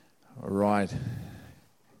Right.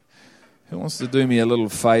 Who wants to do me a little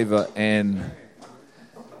favor and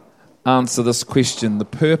answer this question?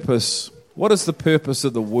 What is the purpose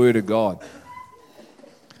of the Word of God?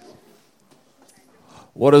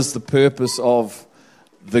 What is the purpose of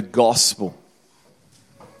the gospel?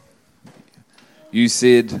 You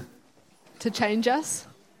said... To change us.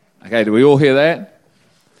 Okay, do we all hear that?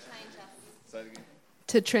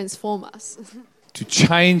 To transform us. To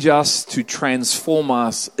change us, to transform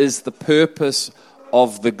us is the purpose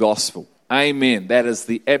of the gospel. Amen. That is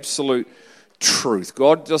the absolute truth.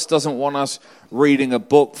 God just doesn't want us reading a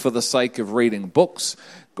book for the sake of reading books.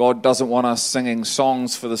 God doesn't want us singing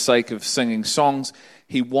songs for the sake of singing songs.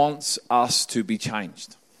 He wants us to be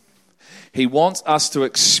changed. He wants us to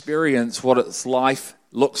experience what its life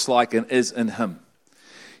looks like and is in Him.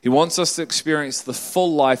 He wants us to experience the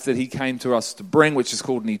full life that He came to us to bring, which is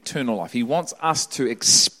called an eternal life. He wants us to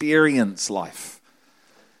experience life.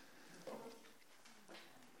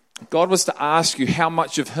 God was to ask you, how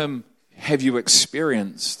much of Him have you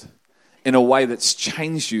experienced in a way that's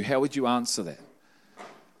changed you? How would you answer that?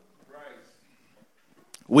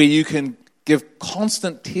 Where you can give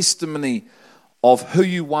constant testimony of who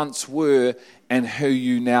you once were and who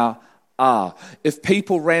you now are. If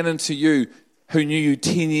people ran into you who knew you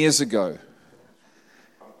 10 years ago,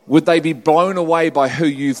 would they be blown away by who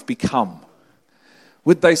you've become?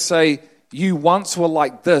 Would they say, you once were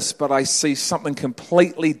like this, but I see something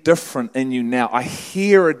completely different in you now. I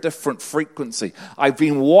hear a different frequency. I've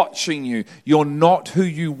been watching you. You're not who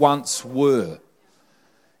you once were.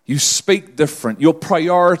 You speak different. Your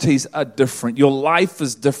priorities are different. Your life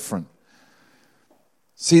is different.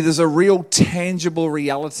 See, there's a real tangible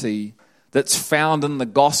reality that's found in the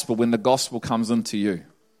gospel when the gospel comes into you.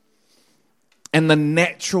 And the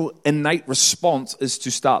natural, innate response is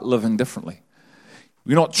to start living differently.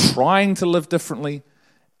 You're not trying to live differently.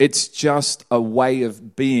 It's just a way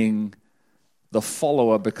of being the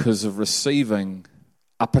follower because of receiving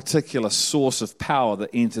a particular source of power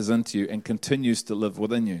that enters into you and continues to live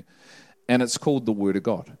within you. And it's called the Word of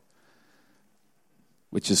God,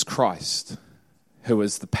 which is Christ, who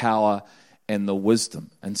is the power and the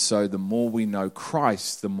wisdom. And so the more we know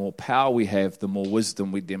Christ, the more power we have, the more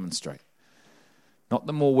wisdom we demonstrate. Not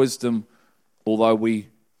the more wisdom, although we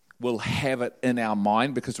will have it in our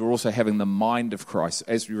mind, because we're also having the mind of Christ.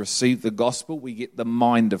 As we receive the gospel, we get the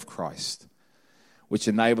mind of Christ, which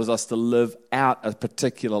enables us to live out a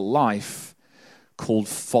particular life called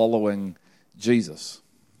following Jesus.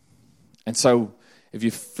 And so, if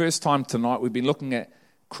your first time tonight, we've been looking at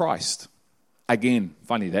Christ. Again,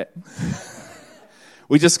 funny that.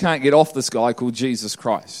 We just can't get off this guy called Jesus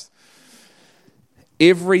Christ.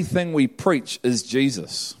 Everything we preach is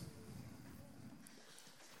Jesus,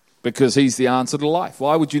 because He's the answer to life.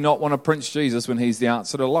 Why would you not want to preach Jesus when He's the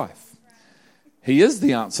answer to life? He is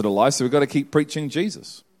the answer to life, so we've got to keep preaching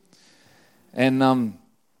Jesus. And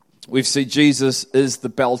we've seen Jesus is the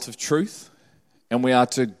belt of truth, and we are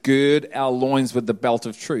to gird our loins with the belt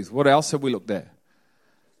of truth. What else have we looked at?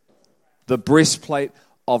 The breastplate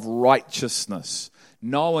of righteousness,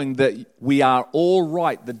 knowing that we are all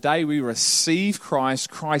right. The day we receive Christ,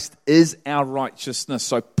 Christ is our righteousness.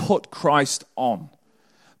 So put Christ on.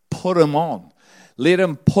 Put Him on. Let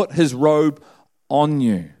Him put His robe on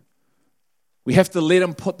you. We have to let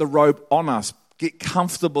Him put the robe on us. Get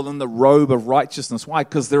comfortable in the robe of righteousness. Why?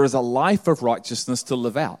 Because there is a life of righteousness to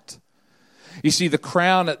live out. You see, the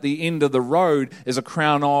crown at the end of the road is a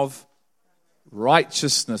crown of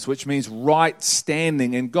righteousness, which means right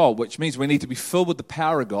standing in God, which means we need to be filled with the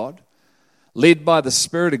power of God, led by the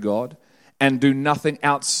Spirit of God, and do nothing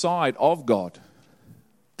outside of God.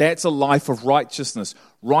 That's a life of righteousness.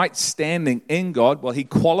 Right standing in God. Well, He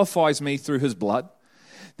qualifies me through His blood.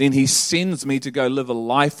 Then He sends me to go live a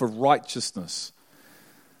life of righteousness.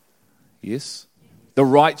 Yes? The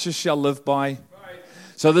righteous shall live by.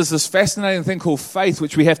 So there's this fascinating thing called faith,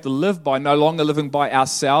 which we have to live by, no longer living by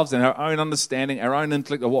ourselves and our own understanding, our own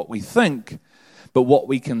intellect of what we think, but what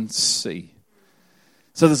we can see.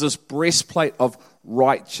 So there's this breastplate of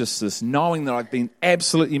righteousness, knowing that I've been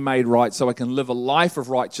absolutely made right so I can live a life of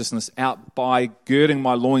righteousness out by girding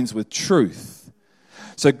my loins with truth.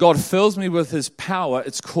 So God fills me with His power.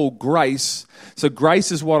 It's called grace. So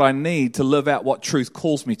grace is what I need to live out what truth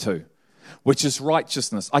calls me to, which is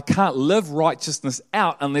righteousness. I can't live righteousness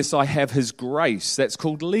out unless I have His grace. That's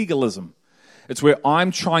called legalism. It's where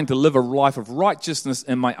I'm trying to live a life of righteousness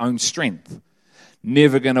in my own strength.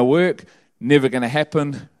 Never going to work, never going to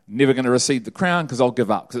happen, never going to receive the crown because I'll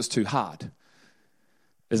give up because it's too hard.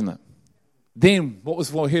 Isn't it? Then,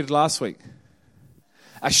 what we heard last week?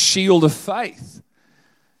 A shield of faith.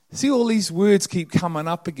 See, all these words keep coming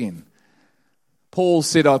up again. Paul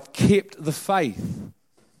said, I've kept the faith.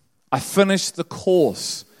 I finished the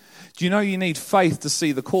course. Do you know you need faith to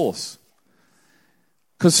see the course?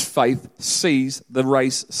 Because faith sees the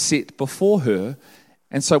race set before her,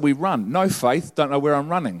 and so we run. No faith, don't know where I'm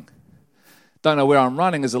running. Don't know where I'm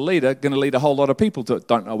running as a leader, going to lead a whole lot of people to it.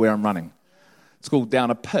 Don't know where I'm running. It's called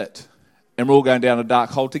down a pit, and we're all going down a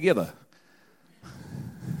dark hole together.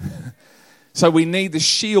 So we need the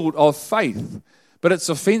shield of faith, but it's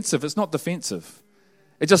offensive. It's not defensive.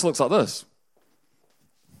 It just looks like this.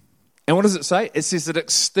 And what does it say? It says it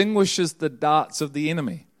extinguishes the darts of the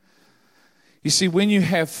enemy. You see, when you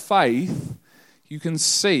have faith, you can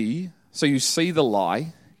see, so you see the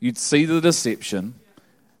lie, you'd see the deception,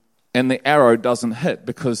 and the arrow doesn't hit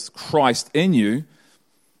because Christ in you,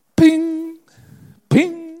 ping,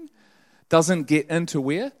 ping, doesn't get into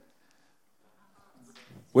where?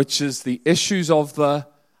 Which is the issues of the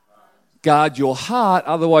guard your heart,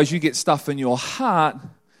 otherwise you get stuff in your heart,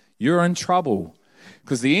 you're in trouble.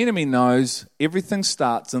 Because the enemy knows everything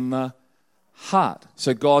starts in the heart.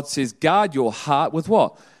 So God says, guard your heart with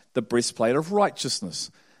what? The breastplate of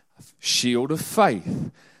righteousness, shield of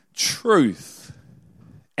faith, truth,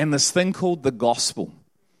 and this thing called the gospel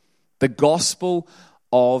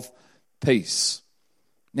of peace.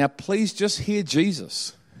 Now, please just hear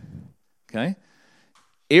Jesus, okay?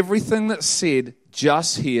 Everything that's said,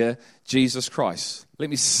 just hear Jesus Christ. Let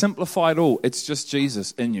me simplify it all. It's just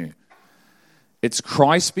Jesus in you. It's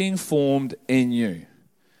Christ being formed in you.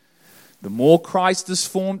 The more Christ is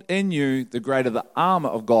formed in you, the greater the armor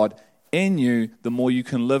of God in you, the more you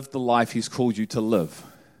can live the life He's called you to live.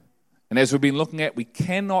 And as we've been looking at, we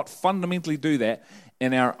cannot fundamentally do that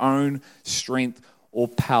in our own strength or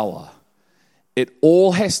power. It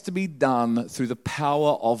all has to be done through the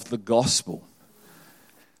power of the gospel.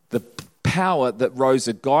 The power that rose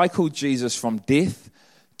a guy called Jesus from death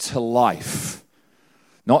to life.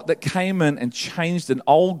 Not that came in and changed an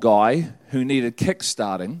old guy who needed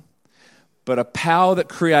kickstarting, but a power that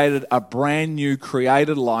created a brand new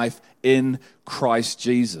created life in Christ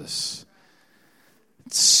Jesus.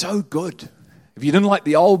 It's so good. If you didn't like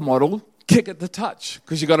the old model, kick it to touch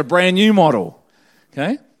because you got a brand new model.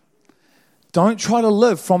 Okay? Don't try to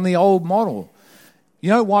live from the old model. You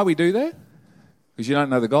know why we do that? Because you don't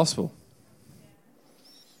know the gospel.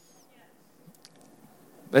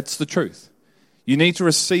 That's the truth. You need to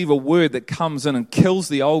receive a word that comes in and kills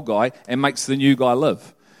the old guy and makes the new guy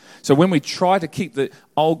live. So when we try to keep the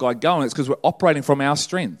old guy going, it's because we're operating from our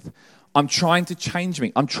strength. I'm trying to change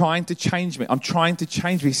me. I'm trying to change me. I'm trying to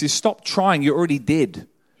change me. He says, stop trying. You're already dead.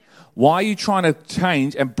 Why are you trying to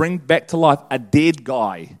change and bring back to life a dead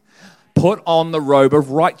guy? Put on the robe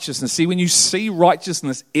of righteousness. See, when you see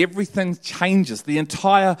righteousness, everything changes. The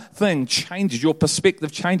entire thing changes. Your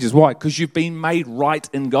perspective changes. Why? Because you've been made right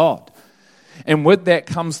in God. And with that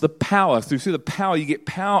comes the power. Through the power, you get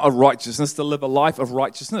power of righteousness to live a life of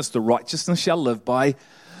righteousness. The righteousness shall live by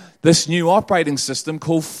this new operating system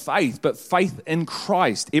called faith. But faith in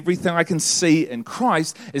Christ. Everything I can see in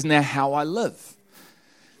Christ is now how I live.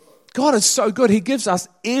 God is so good. He gives us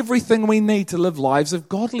everything we need to live lives of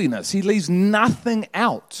godliness. He leaves nothing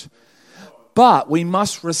out. But we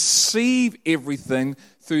must receive everything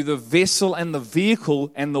through the vessel and the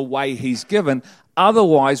vehicle and the way He's given.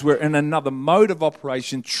 Otherwise, we're in another mode of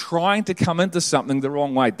operation trying to come into something the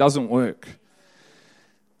wrong way. It doesn't work.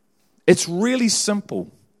 It's really simple,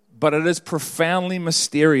 but it is profoundly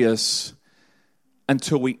mysterious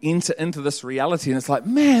until we enter into this reality. And it's like,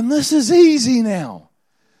 man, this is easy now.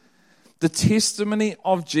 The testimony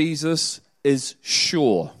of Jesus is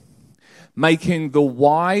sure, making the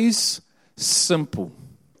wise simple.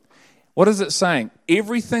 What is it saying?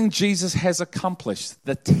 Everything Jesus has accomplished,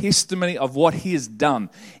 the testimony of what He has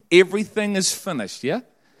done, everything is finished, yeah?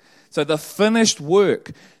 So the finished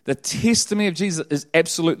work, the testimony of Jesus is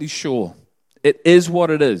absolutely sure. It is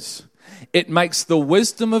what it is. It makes the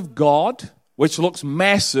wisdom of God, which looks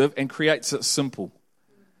massive, and creates it simple.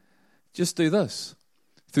 Just do this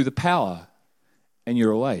through the power, and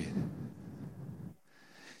you're away.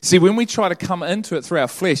 See, when we try to come into it through our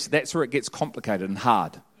flesh, that's where it gets complicated and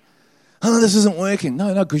hard. Oh, this isn't working.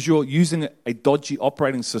 No, because you're using a dodgy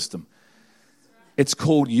operating system. It's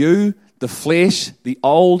called you, the flesh, the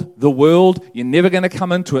old, the world. You're never going to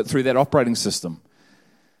come into it through that operating system.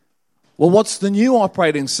 Well, what's the new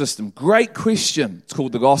operating system? Great question. It's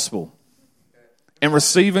called the gospel. And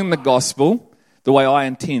receiving the gospel the way I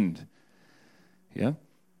intend. Yeah?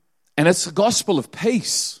 And it's the gospel of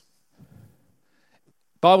peace.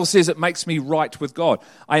 Bible says it makes me right with God.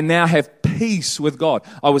 I now have peace with God.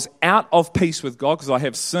 I was out of peace with God because I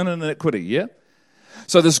have sin and iniquity, yeah?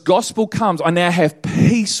 So this gospel comes, I now have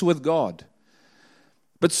peace with God.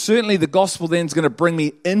 But certainly the gospel then is going to bring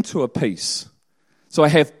me into a peace. So I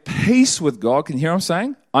have peace with God. Can you hear what I'm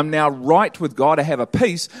saying? I'm now right with God. I have a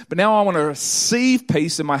peace. But now I want to receive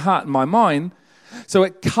peace in my heart and my mind. So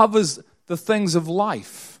it covers the things of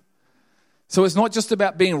life. So it's not just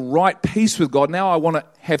about being right peace with God. Now I want to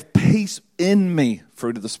have peace in me,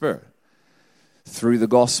 fruit of the Spirit, through the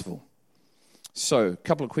gospel. So a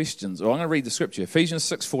couple of questions. I'm going to read the scripture. Ephesians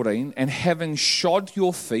 6:14, and having shod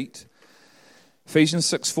your feet, Ephesians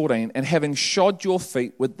 6:14, and having shod your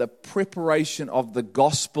feet with the preparation of the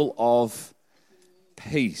gospel of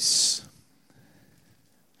peace.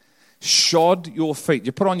 Shod your feet.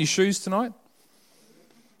 You put on your shoes tonight?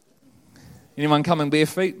 Anyone coming bare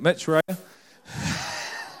feet? Mitch, Ray?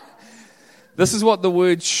 This is what the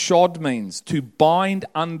word shod means, to bind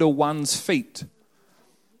under one's feet.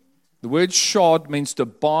 The word shod means to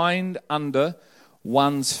bind under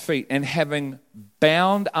one's feet, and having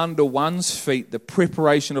bound under one's feet the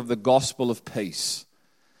preparation of the gospel of peace.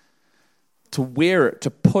 To wear it,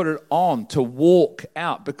 to put it on, to walk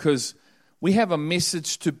out, because we have a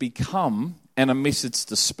message to become and a message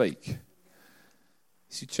to speak.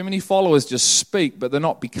 See, too many followers just speak, but they're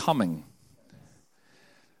not becoming.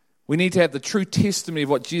 We need to have the true testimony of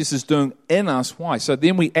what Jesus is doing in us. Why? So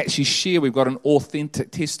then we actually share, we've got an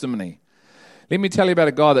authentic testimony. Let me tell you about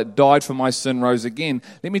a guy that died for my sin, rose again.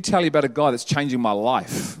 Let me tell you about a guy that's changing my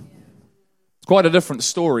life. It's quite a different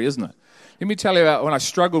story, isn't it? Let me tell you about when I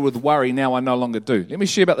struggled with worry, now I no longer do. Let me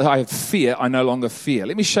share about I had fear, I no longer fear.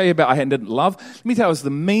 Let me show you about I didn't love. Let me tell you I was the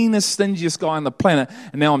meanest, stingiest guy on the planet,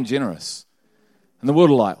 and now I'm generous. And the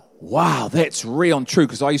world are like, wow, that's real and true,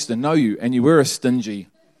 because I used to know you, and you were a stingy.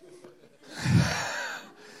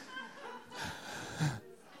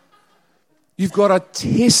 You've got a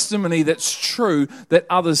testimony that's true that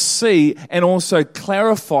others see and also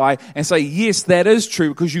clarify and say, yes, that is true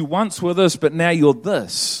because you once were this, but now you're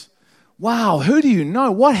this. Wow, who do you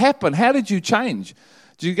know? What happened? How did you change?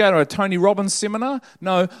 Did you go to a Tony Robbins seminar?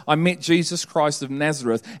 No, I met Jesus Christ of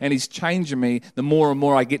Nazareth, and he's changing me the more and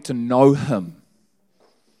more I get to know him.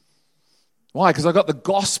 Why? Because I got the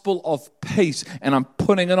gospel of peace, and I'm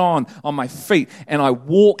putting it on my feet, and I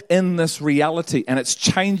walk in this reality, and it's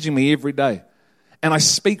changing me every day. And I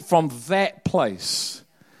speak from that place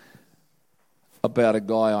about a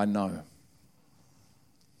guy I know.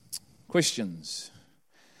 Questions.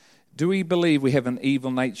 Do we believe we have an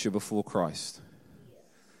evil nature before Christ?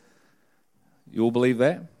 You all believe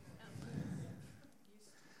that?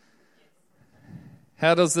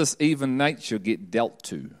 How does this evil nature get dealt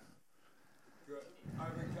to? I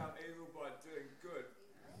become evil by doing good.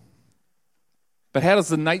 But how does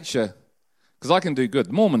the nature, because I can do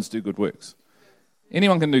good, Mormons do good works.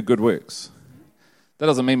 Anyone can do good works. That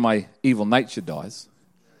doesn't mean my evil nature dies.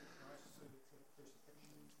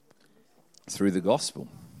 Through the gospel,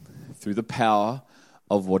 through the power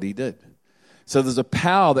of what he did. So there's a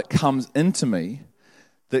power that comes into me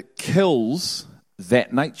that kills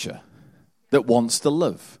that nature, that wants to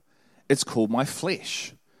live. It's called my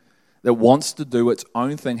flesh, that wants to do its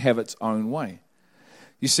own thing, have its own way.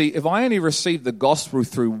 You see, if I only receive the gospel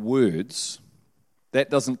through words, that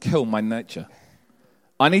doesn't kill my nature.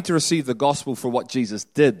 I need to receive the gospel for what Jesus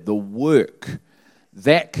did, the work.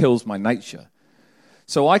 That kills my nature.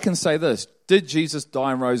 So I can say this, did Jesus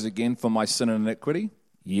die and rose again for my sin and iniquity?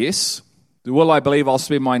 Yes. Will I believe I'll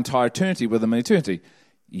spend my entire eternity with him in eternity?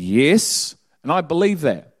 Yes. And I believe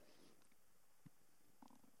that.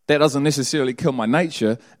 That doesn't necessarily kill my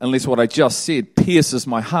nature unless what I just said pierces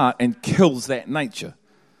my heart and kills that nature.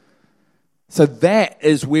 So that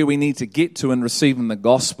is where we need to get to in receiving the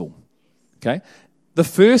gospel. Okay? The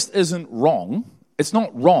first isn't wrong. It's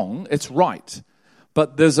not wrong. It's right.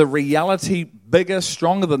 But there's a reality bigger,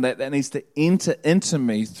 stronger than that needs to enter into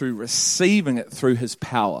me through receiving it through his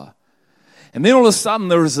power. And then all of a sudden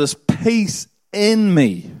there is this peace in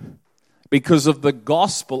me because of the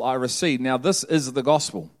gospel I received. Now this is the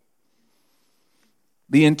gospel.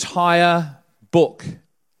 The entire book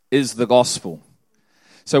is the gospel.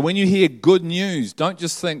 So when you hear good news, don't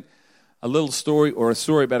just think a little story or a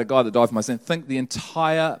story about a guy that died for my sin. Think the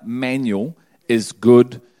entire manual is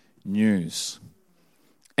good news.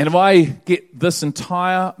 And if I get this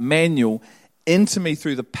entire manual into me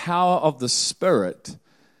through the power of the Spirit,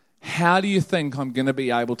 how do you think I'm going to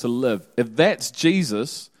be able to live? If that's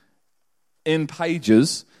Jesus in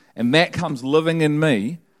pages and that comes living in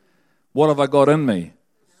me, what have I got in me?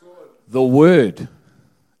 The Word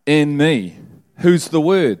in me. Who's the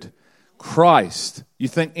Word? Christ. You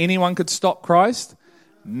think anyone could stop Christ?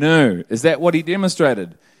 No. Is that what he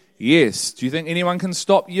demonstrated? Yes. Do you think anyone can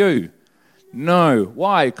stop you? No.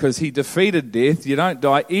 Why? Because he defeated death. You don't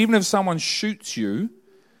die. Even if someone shoots you,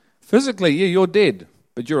 Physically, yeah, you're dead,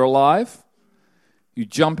 but you're alive. You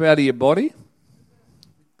jump out of your body.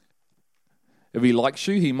 If he likes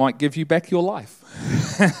you, he might give you back your life.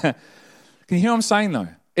 Can you hear what I'm saying, though?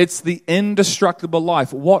 It's the indestructible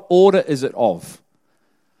life. What order is it of?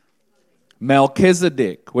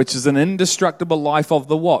 Melchizedek, which is an indestructible life of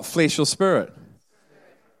the what? Flesh or spirit?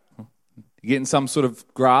 You getting some sort of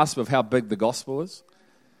grasp of how big the gospel is?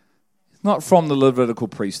 It's not from the Levitical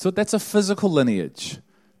priesthood. That's a physical lineage.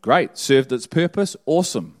 Great. Served its purpose.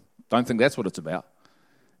 Awesome. Don't think that's what it's about.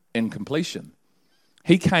 In completion.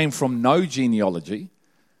 He came from no genealogy.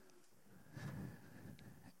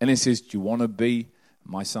 And he says, do you want to be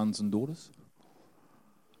my sons and daughters?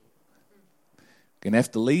 Going to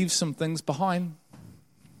have to leave some things behind.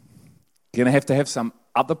 Going to have some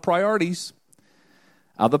other priorities,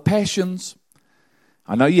 other passions.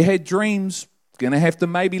 I know you had dreams. Going to have to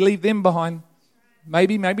maybe leave them behind.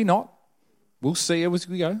 Maybe, maybe not. We'll see as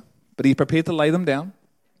we go. But are you prepared to lay them down?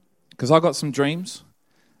 Because I got some dreams.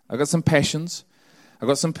 I got some passions. I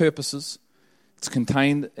got some purposes. It's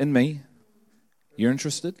contained in me. You're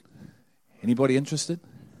interested? Anybody interested?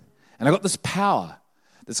 And I got this power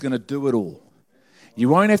that's going to do it all. You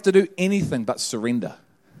won't have to do anything but surrender.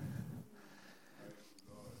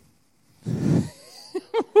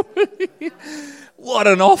 What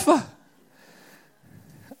an offer.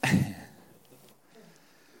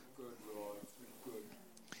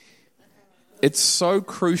 It's so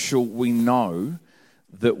crucial we know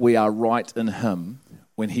that we are right in him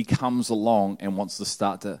when he comes along and wants to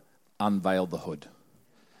start to unveil the hood.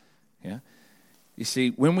 Yeah? You see,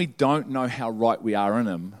 when we don't know how right we are in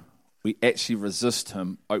him, we actually resist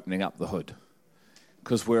him opening up the hood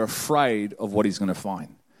because we're afraid of what he's going to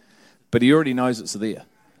find. But he already knows it's there.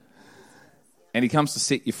 And he comes to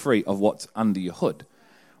set you free of what's under your hood,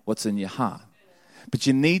 what's in your heart. But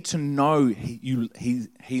you need to know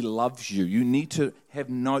he loves you. You need to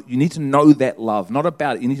know that love, not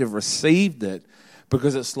about it. You need to have received it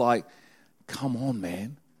because it's like, come on,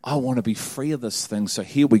 man. I want to be free of this thing, so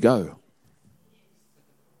here we go.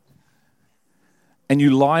 And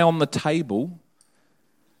you lie on the table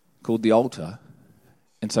called the altar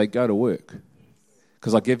and say, go to work.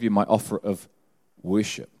 Because I give you my offer of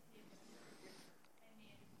worship.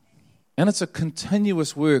 And it's a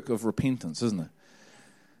continuous work of repentance, isn't it?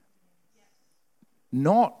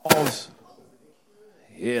 Not of,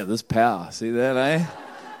 there's power. See that,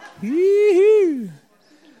 eh?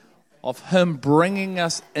 Of him bringing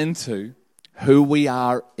us into who we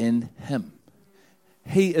are in him.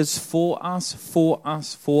 He is for us, for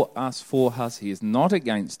us, for us, for us. He is not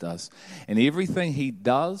against us. And everything he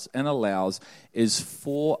does and allows is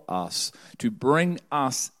for us to bring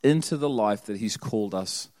us into the life that he's called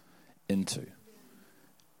us into.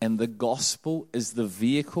 And the gospel is the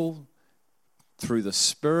vehicle through the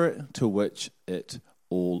Spirit to which it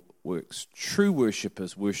all works. True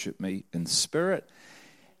worshippers worship me in spirit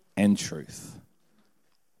and truth.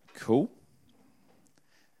 Cool.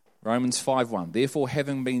 Romans 5:1. Therefore,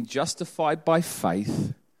 having been justified by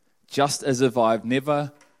faith, just as if I've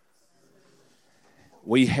never,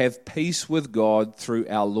 we have peace with God through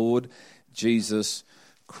our Lord Jesus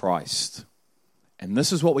Christ. And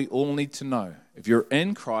this is what we all need to know. If you're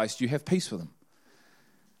in Christ, you have peace with him.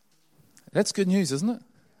 That's good news, isn't it?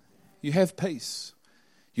 You have peace.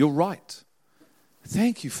 You're right.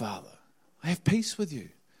 Thank you, Father. I have peace with you.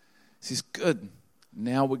 He says, good.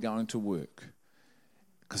 Now we're going to work.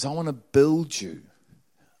 Because I want to build you.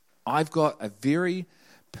 I've got a very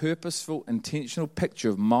purposeful, intentional picture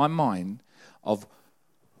of my mind of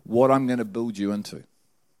what I'm going to build you into.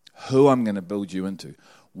 Who I'm going to build you into.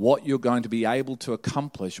 What you're going to be able to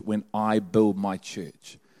accomplish when I build my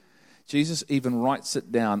church. Jesus even writes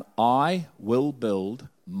it down. I will build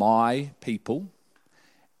my people.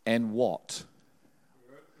 And what?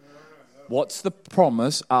 What's the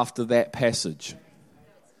promise after that passage?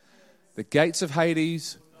 The gates of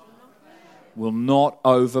Hades will not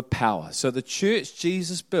overpower. So the church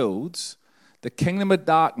Jesus builds, the kingdom of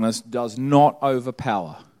darkness does not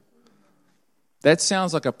overpower. That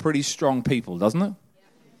sounds like a pretty strong people, doesn't it?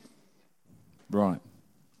 Right.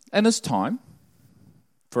 And it's time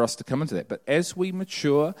for us to come into that. But as we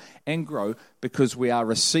mature and grow, because we are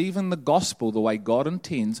receiving the gospel the way God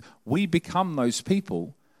intends, we become those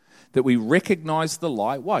people that we recognize the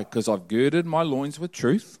light. Why? Because I've girded my loins with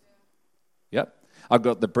truth. Yep. I've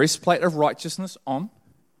got the breastplate of righteousness on.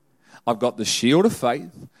 I've got the shield of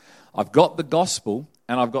faith. I've got the gospel.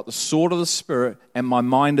 And I've got the sword of the Spirit. And my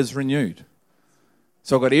mind is renewed.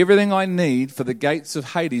 So I've got everything I need for the gates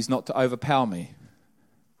of Hades not to overpower me.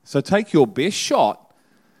 So take your best shot.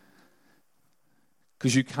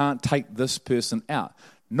 Because you can't take this person out.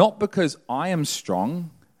 Not because I am strong,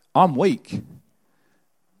 I'm weak.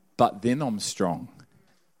 But then I'm strong.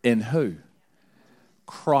 In who?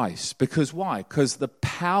 Christ. Because why? Because the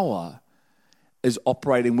power is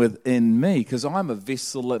operating within me. Because I'm a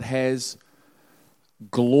vessel that has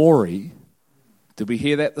glory. Did we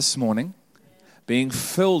hear that this morning? Being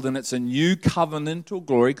filled, and it's a new covenantal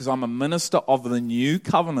glory, because I'm a minister of the new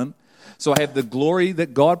covenant. So I have the glory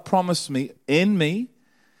that God promised me in me,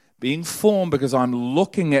 being formed because I'm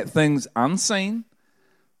looking at things unseen.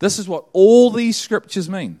 This is what all these scriptures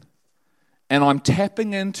mean. And I'm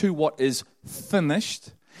tapping into what is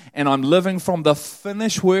finished, and I'm living from the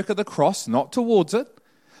finished work of the cross, not towards it,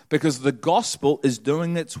 because the gospel is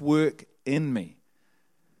doing its work in me.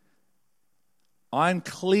 I'm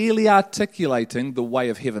clearly articulating the way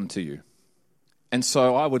of heaven to you. And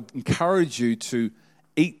so I would encourage you to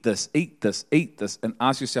eat this, and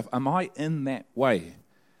ask yourself, am I in that way?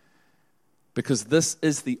 Because this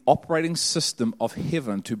is the operating system of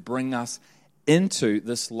heaven to bring us into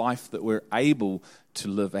this life that we're able to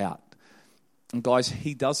live out. And guys,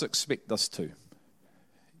 he does expect us to.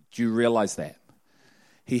 Do you realize that?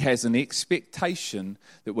 He has an expectation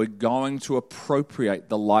that we're going to appropriate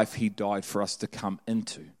the life he died for us to come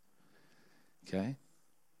into. Okay?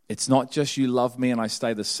 It's not just you love me and I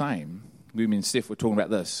stay the same. Me and Steph were talking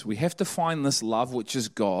about this. We have to find this love, which is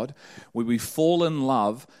God, where we fall in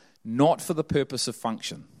love not for the purpose of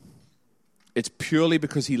function. It's purely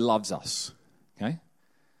because he loves us. Okay?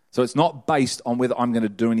 So it's not based on whether I'm going to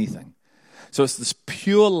do anything. So it's this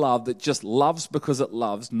pure love that just loves because it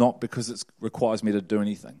loves, not because it requires me to do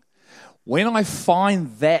anything. When I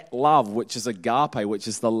find that love, which is agape, which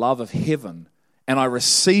is the love of heaven, and I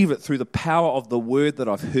receive it through the power of the word that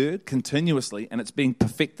I've heard continuously, and it's being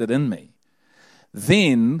perfected in me,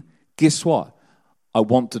 then guess what? I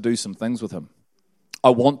want to do some things with him. I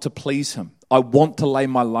want to please him. I want to lay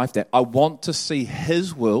my life down. I want to see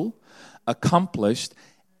his will accomplished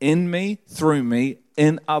in me, through me,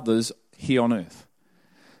 in others here on earth.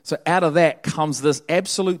 So out of that comes this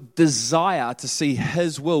absolute desire to see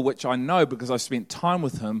his will, which I know because I've spent time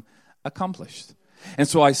with him, accomplished. And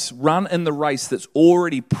so I run in the race that's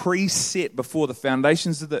already preset before the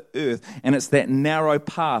foundations of the earth, and it's that narrow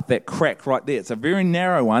path, that crack right there. It's a very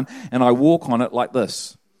narrow one, and I walk on it like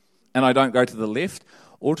this. And I don't go to the left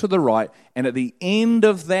or to the right. And at the end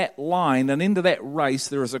of that line, and end of that race,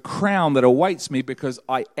 there is a crown that awaits me because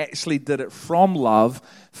I actually did it from love,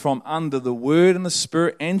 from under the word and the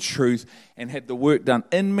spirit and truth, and had the work done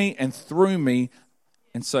in me and through me.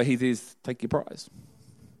 And so he says, take your prize.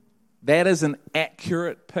 That is an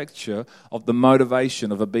accurate picture of the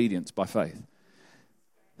motivation of obedience by faith.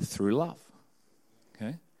 Through love.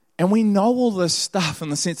 Okay? And we know all this stuff in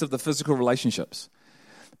the sense of the physical relationships.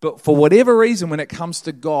 But for whatever reason, when it comes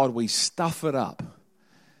to God, we stuff it up.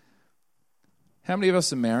 How many of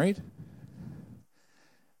us are married?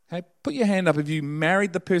 Hey, put your hand up if you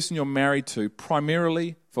married the person you're married to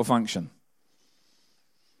primarily for function.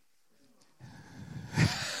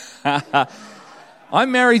 I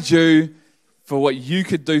married you for what you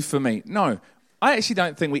could do for me. No, I actually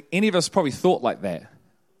don't think any of us probably thought like that.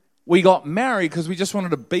 We got married because we just wanted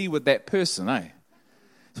to be with that person, eh?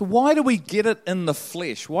 So why do we get it in the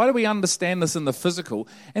flesh? Why do we understand this in the physical?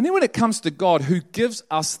 And then when it comes to God, who gives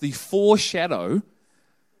us the foreshadow,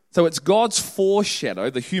 so it's God's foreshadow,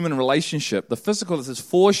 the human relationship. The physical is his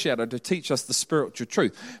foreshadow to teach us the spiritual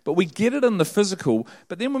truth. But we get it in the physical,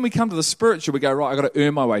 but then when we come to the spiritual, we go, right, I've got to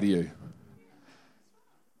earn my way to you.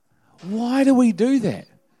 Why do we do that?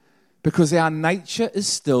 Because our nature is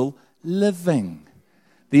still living.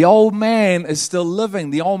 The old man is still living.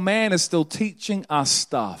 The old man is still teaching us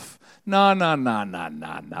stuff. No.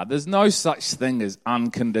 There's no such thing as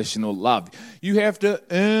unconditional love. You have to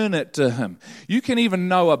earn it to him. You can even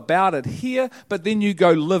know about it here, but then you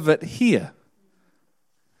go live it here.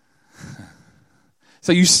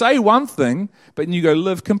 So you say one thing, but then you go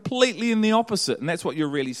live completely in the opposite, and that's what you're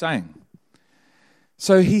really saying.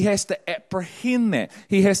 So he has to apprehend that.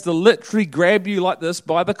 He has to literally grab you like this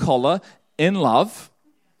by the collar in love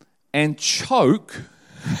and choke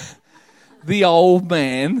the old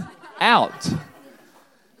man out.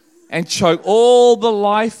 And choke all the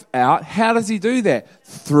life out. How does he do that?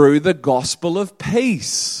 Through the gospel of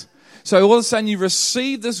peace. So all of a sudden you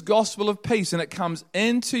receive this gospel of peace and it comes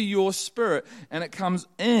into your spirit and it comes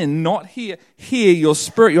in, not here, your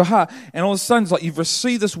spirit, your heart. And all of a sudden it's like you've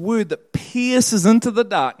received this word that pierces into the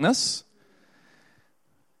darkness.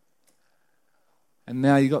 And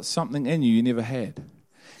now you've got something in you never had.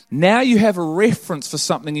 Now you have a reference for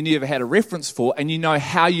something you never had a reference for, and you know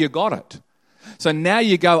how you got it. So now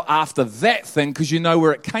you go after that thing because you know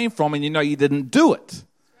where it came from and you know you didn't do it.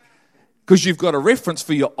 because you've got a reference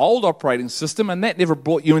for your old operating system, and that never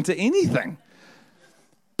brought you into anything.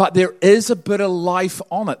 But there is a bit of life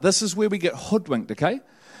on it. This is where we get hoodwinked, okay?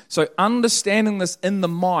 So understanding this in the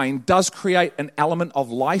mind does create an element of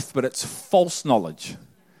life, but it's false knowledge.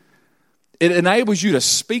 It enables you to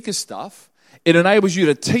speak of stuff. It enables you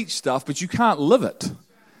to teach stuff, but you can't live it.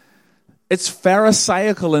 It's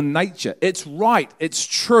pharisaical in nature. It's right, it's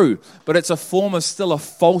true, but it's a form of still a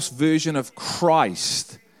false version of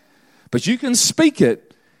Christ. But you can speak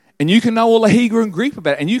it, and you can know all the Hebrew and Greek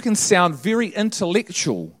about it, and you can sound very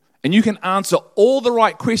intellectual, and you can answer all the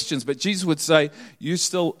right questions, but Jesus would say,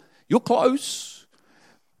 you're close,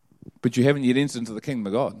 but you haven't yet entered into the kingdom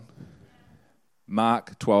of God.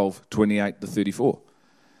 Mark 12:28-34,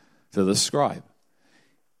 to the scribe.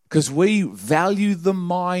 Because we value the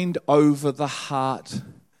mind over the heart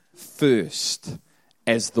first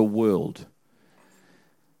as the world.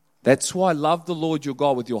 That's why love the Lord your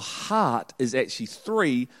God with your heart is actually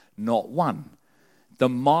 3, not 1. The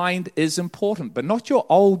mind is important, but not your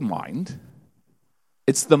old mind.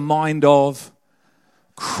 It's the mind of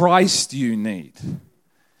Christ you need.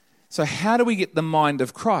 So how do we get the mind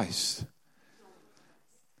of Christ?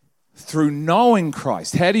 Through knowing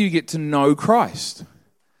Christ. How do you get to know Christ?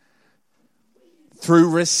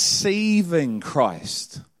 Through receiving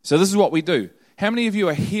Christ. So this is what we do. How many of you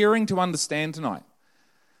are hearing to understand tonight?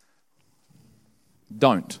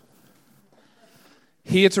 Don't.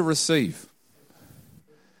 Hear to receive.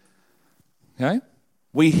 Okay?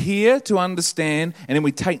 We hear to understand, and then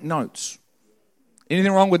we take notes.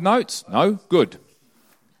 Anything wrong with notes? No? Good.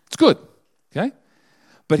 It's good. Okay?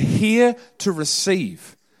 But hear to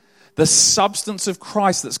receive. The substance of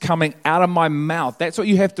Christ that's coming out of my mouth. That's what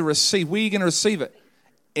you have to receive. Where are you going to receive it?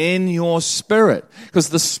 In your spirit. Because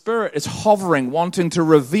the spirit is hovering, wanting to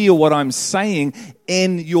reveal what I'm saying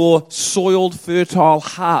in your soiled, fertile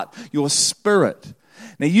heart, your spirit.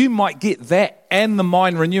 Now you might get that and the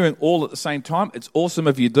mind renewing all at the same time. It's awesome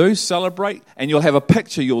if you do. Celebrate, and you'll have a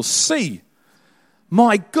picture you'll see.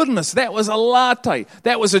 My goodness, that was a latte.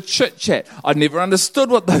 That was a chit-chat. I'd never understood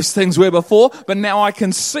what those things were before, but now I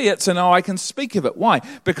can see it, so now I can speak of it. Why?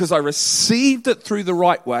 Because I received it through the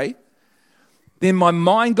right way. Then my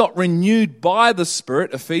mind got renewed by the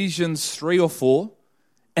Spirit, Ephesians 3 or 4,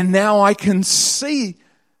 and now I can see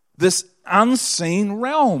this unseen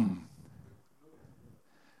realm.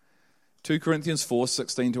 2 Corinthians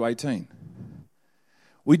 4:16-18.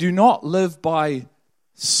 We do not live by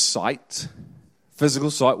sight, physical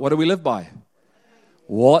sight. What do we live by?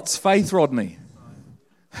 What's faith, Rodney?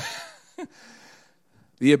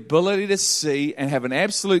 The ability to see and have an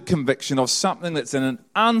absolute conviction of something that's in an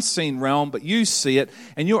unseen realm, but you see it,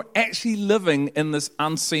 and you're actually living in this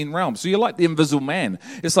unseen realm. So you're like the invisible man.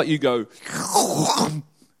 It's like you go,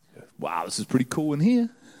 wow, this is pretty cool in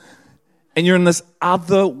here. And you're in this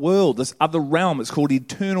other world, this other realm. It's called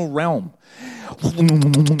eternal realm.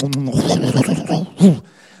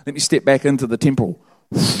 Let me step back into the temporal.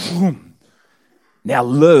 Now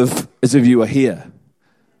live as if you were here.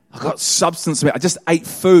 I've got substance. I just ate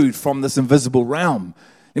food from this invisible realm.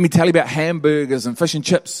 Let me tell you about hamburgers and fish and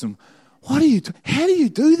chips. And how do you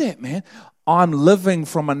do that, man? I'm living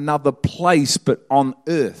from another place, but on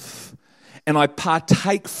earth. And I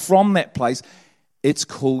partake from that place. It's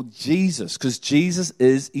called Jesus, because Jesus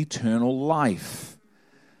is eternal life.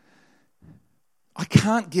 I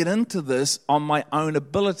can't get into this on my own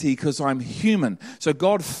ability because I'm human. So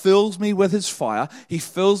God fills me with His fire. He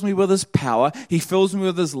fills me with His power. He fills me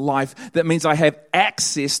with His life. That means I have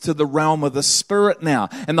access to the realm of the Spirit now.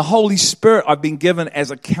 And the Holy Spirit I've been given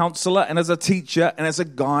as a counselor and as a teacher and as a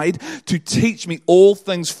guide to teach me all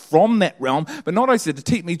things from that realm. But not only to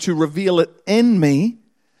teach me, to reveal it in me,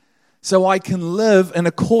 so I can live in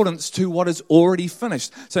accordance to what is already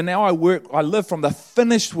finished. So now I live from the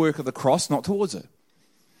finished work of the cross, not towards it.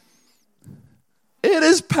 It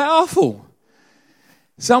is powerful.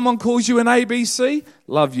 Someone calls you an ABC,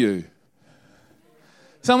 love you.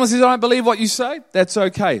 Someone says, I don't believe what you say, that's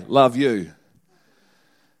okay, love you.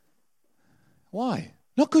 Why?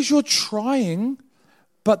 Not because you're trying,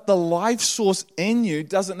 but the life source in you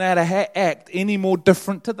doesn't know how to act any more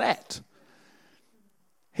different to that.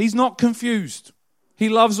 He's not confused. He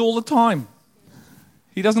loves all the time.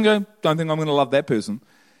 He doesn't go, don't think I'm going to love that person.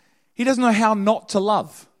 He doesn't know how not to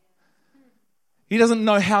love. He doesn't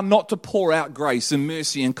know how not to pour out grace and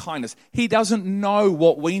mercy and kindness. He doesn't know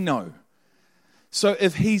what we know. So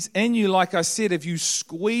if He's in you, like I said, if you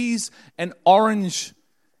squeeze an orange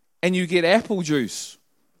and you get apple juice,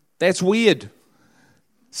 that's weird.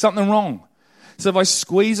 Something wrong. So if I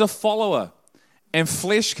squeeze a follower and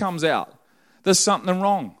flesh comes out, there's something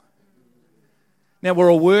wrong. Now, we're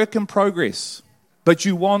a work in progress, but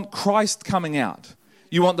you want Christ coming out.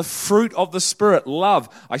 You want the fruit of the Spirit, love.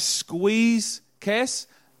 I squeeze, Cass,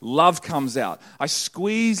 love comes out. I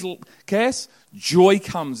squeeze, Cass, joy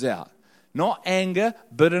comes out. Not anger,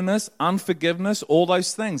 bitterness, unforgiveness, all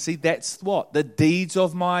those things. See, that's what? The deeds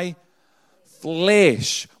of my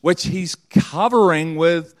flesh, which he's covering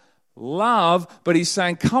with love, but he's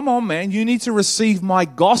saying, come on, man, you need to receive my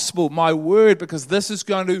gospel, my word, because this is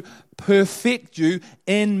going to perfect you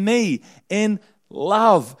in me, in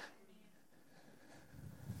love.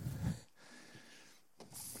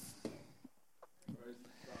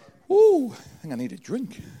 Ooh, I think I need a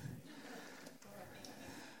drink.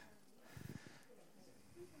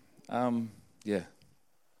 Yeah.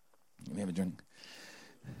 Let me have a drink.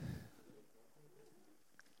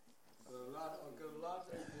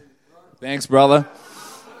 Thanks, brother.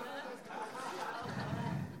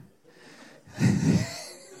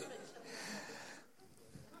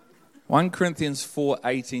 One Corinthians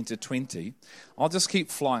 4:18-20. I'll just keep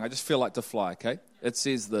flying. I just feel like to fly, okay? It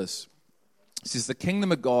says this. It says, the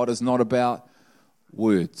kingdom of God is not about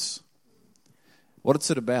words. What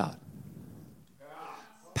is it about?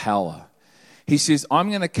 Power. He says, I'm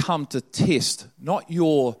going to come to test not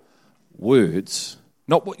your words,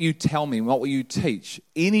 not what you tell me, not what you teach.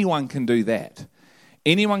 Anyone can do that.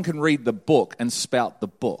 Anyone can read the book and spout the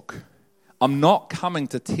book. I'm not coming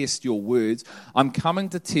to test your words. I'm coming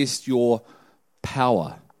to test your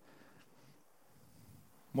power.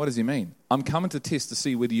 What does he mean? I'm coming to test to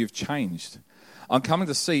see whether you've changed. I'm coming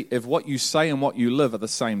to see if what you say and what you live are the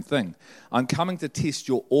same thing. I'm coming to test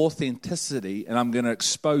your authenticity, and I'm going to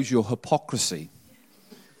expose your hypocrisy.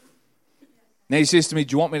 Now he says to me,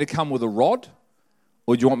 do you want me to come with a rod,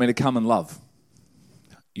 or do you want me to come in love?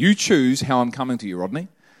 You choose how I'm coming to you, Rodney.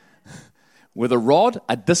 With a rod,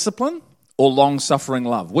 a discipline, or long-suffering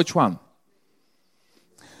love? Which one?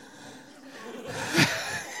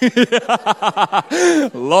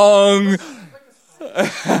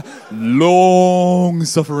 Long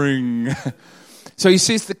suffering. So he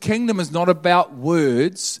says the kingdom is not about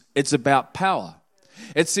words, it's about power.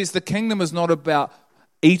 It says the kingdom is not about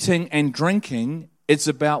eating and drinking, it's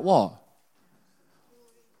about what?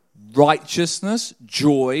 Righteousness,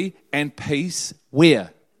 joy, and peace.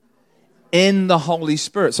 Where? In the Holy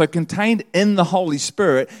Spirit. So contained in the Holy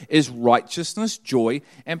Spirit is righteousness, joy,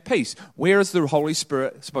 and peace. Where is the Holy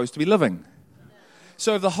Spirit supposed to be living?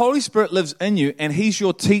 So if the Holy Spirit lives in you and he's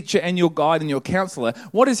your teacher and your guide and your counselor,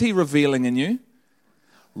 what is he revealing in you?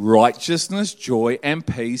 Righteousness, joy, and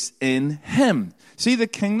peace in him. See the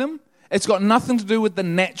kingdom? It's got nothing to do with the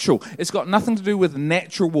natural. It's got nothing to do with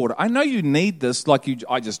natural water. I know you need this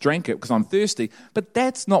I just drank it because I'm thirsty, but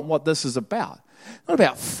that's not what this is about. It's not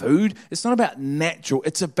about food. It's not about natural.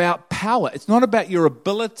 It's about power. It's not about your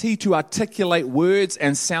ability to articulate words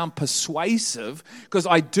and sound persuasive, because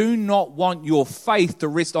I do not want your faith to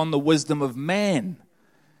rest on the wisdom of man.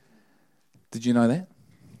 Did you know that?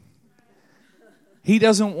 He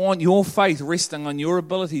doesn't want your faith resting on your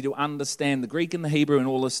ability to understand the Greek and the Hebrew and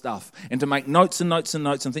all this stuff and to make notes and notes and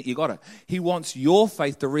notes and think you got it. He wants your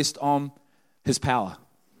faith to rest on his power.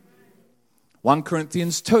 1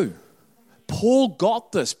 Corinthians 2. Paul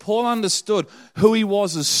got this. Paul understood who he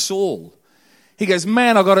was as Saul. He goes,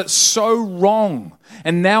 man, I got it so wrong.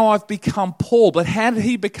 And now I've become Paul. But how did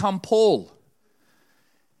he become Paul?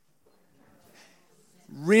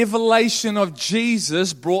 Revelation of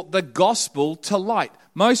Jesus brought the gospel to light.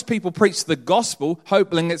 Most people preach the gospel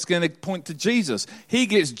hoping it's going to point to Jesus. He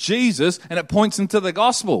gets Jesus and it points into the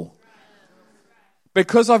gospel.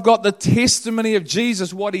 Because I've got the testimony of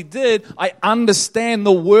Jesus, what he did, I understand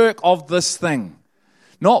the work of this thing.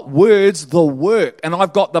 Not words, the work. And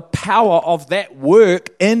I've got the power of that work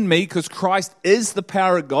in me because Christ is the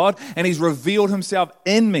power of God and he's revealed himself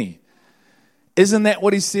in me. Isn't that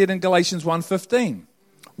what he said in Galatians 1:15?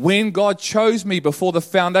 When God chose me before the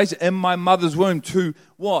foundation in my mother's womb to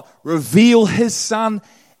what? Reveal his son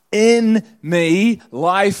in me,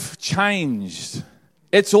 life changed.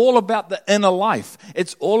 It's all about the inner life.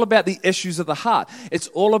 It's all about the issues of the heart. It's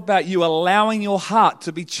all about you allowing your heart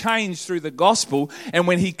to be changed through the gospel. And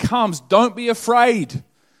when he comes, don't be afraid.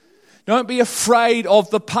 Don't be afraid of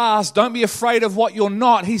the past. Don't be afraid of what you're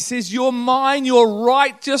not. He says, you're mine, you're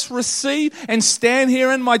right. Just receive and stand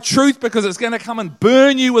here in my truth, because it's going to come and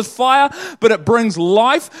burn you with fire, but it brings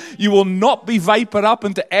life. You will not be vapored up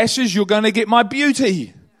into ashes. You're going to get my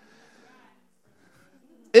beauty.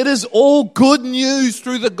 It is all good news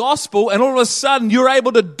through the gospel, and all of a sudden you're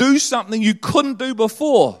able to do something you couldn't do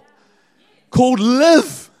before, called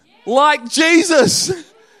live like Jesus.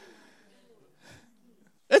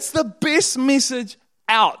 It's the best message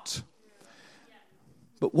out.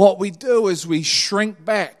 But what we do is we shrink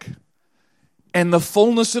back, and the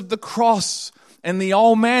fullness of the cross, and the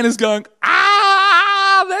old man is going,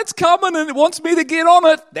 that's coming and it wants me to get on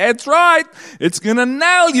it. That's right. It's going to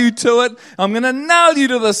nail you to it. I'm going to nail you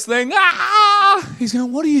to this thing. He's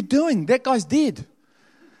going, what are you doing? That guy's dead.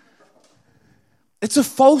 It's a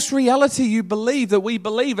false reality you believe that we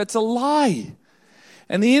believe. It's a lie.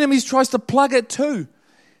 And the enemy tries to plug it too.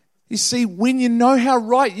 You see, when you know how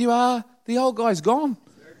right you are, the old guy's gone.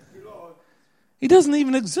 He doesn't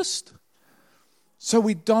even exist. So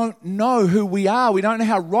we don't know who we are. We don't know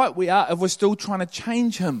how right we are if we're still trying to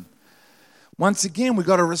change him. Once again, we've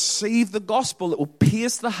got to receive the gospel that will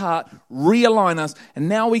pierce the heart, realign us, and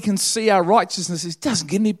now we can see our righteousness. It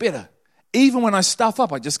doesn't get any better. Even when I stuff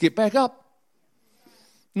up, I just get back up.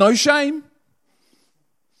 No shame.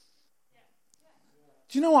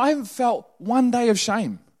 Do you know what? I haven't felt one day of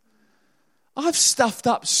shame. I've stuffed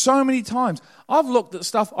up so many times. I've looked at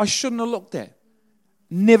stuff I shouldn't have looked at.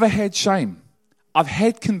 Never had shame. I've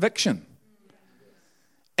had conviction.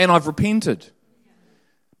 And I've repented.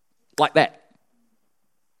 Like that.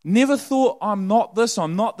 Never thought I'm not this,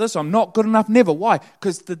 I'm not good enough. Never. Why?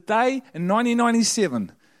 Because the day in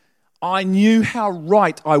 1997, I knew how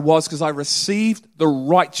right I was because I received the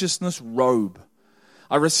righteousness robe.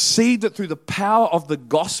 I received it through the power of the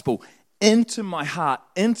gospel into my heart,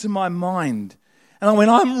 into my mind. And I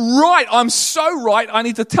went, I'm right. I'm so right. I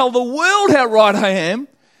need to tell the world how right I am.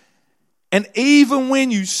 And even when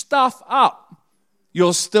you stuff up,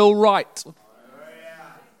 you're still right.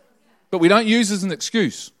 But we don't use it as an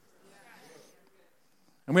excuse.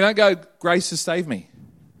 And we don't go, grace has saved me,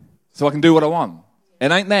 so I can do what I want.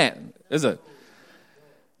 It ain't that, is it?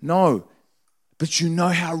 No. But you know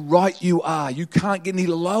how right you are. You can't get any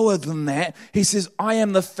lower than that. He says, I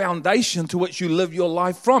am the foundation to which you live your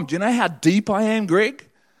life from. Do you know how deep I am, Greg?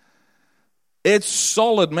 It's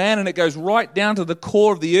solid, man, and it goes right down to the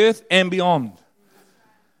core of the earth and beyond.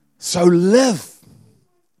 So live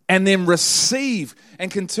and then receive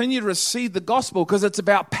and continue to receive the gospel because it's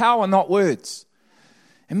about power, not words.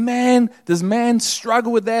 And man, does man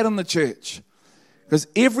struggle with that in the church? Because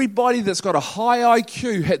everybody that's got a high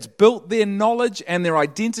IQ has built their knowledge and their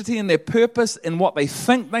identity and their purpose in what they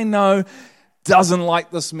think they know doesn't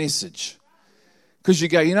like this message. Because you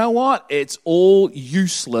go, you know what? It's all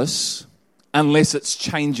useless unless it's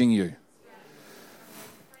changing you.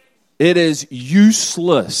 It is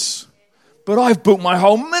useless. But I've built my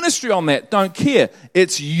whole ministry on that. Don't care.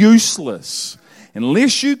 It's useless.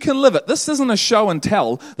 Unless you can live it. This isn't a show and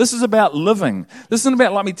tell. This is about living. This isn't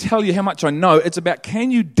about let me tell you how much I know. It's about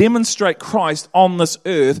can you demonstrate Christ on this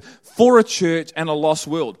earth for a church and a lost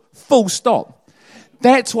world. Full stop.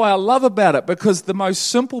 That's why I love about it, because the most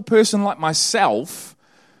simple person like myself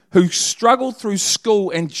who struggled through school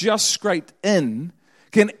and just scraped in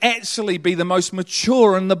can actually be the most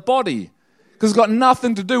mature in the body. Because it's got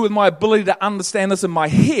nothing to do with my ability to understand this in my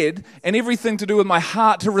head and everything to do with my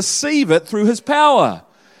heart to receive it through his power.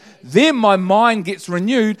 Then my mind gets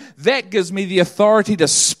renewed. That gives me the authority to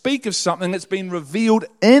speak of something that's been revealed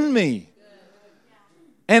in me.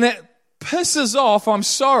 And it pisses off, I'm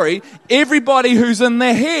sorry, everybody who's in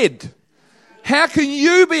their head. How can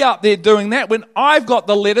you be up there doing that when I've got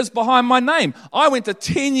the letters behind my name? I went to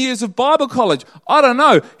 10 years of Bible college. I don't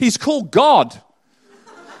know. He's called God.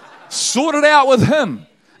 Sort it out with him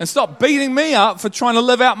and stop beating me up for trying to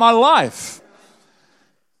live out my life.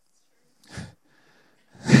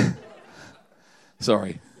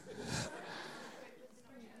 Sorry.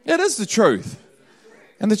 It is the truth.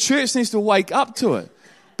 And the church needs to wake up to it.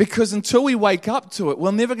 Because until we wake up to it,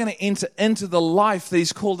 we're never going to enter into the life that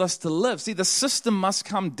he's called us to live. See, the system must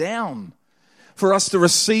come down for us to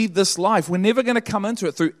receive this life. We're never going to come into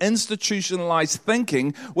it through institutionalized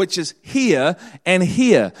thinking, which is here and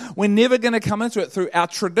here. We're never going to come into it through our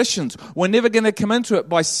traditions. We're never going to come into it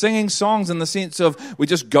by singing songs in the sense of we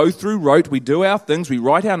just go through rote, we do our things, we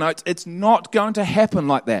write our notes. It's not going to happen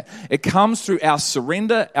like that. It comes through our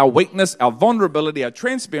surrender, our weakness, our vulnerability, our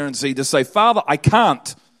transparency to say, Father, I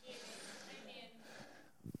can't.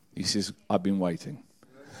 He says, I've been waiting.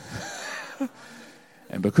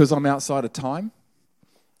 And because I'm outside of time,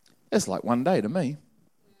 it's like one day to me.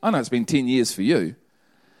 I know it's been 10 years for you.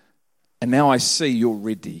 And now I see you're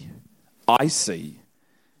ready. I see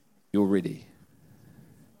you're ready.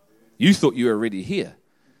 You thought you were ready here.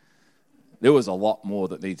 There was a lot more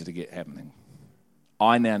that needed to get happening.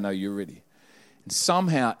 I now know you're ready. And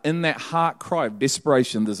somehow in that heart cry of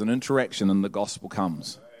desperation, there's an interaction and the gospel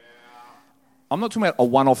comes. I'm not talking about a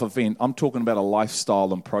one-off event. I'm talking about a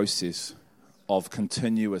lifestyle and process of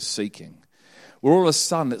continuous seeking. Where all of a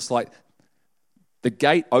sudden it's like the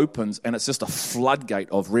gate opens and it's just a floodgate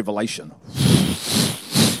of revelation.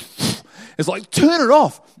 It's like, turn it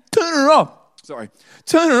off. Sorry,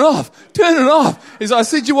 turn it off. He's like, I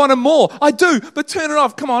said you wanted more. I do, but turn it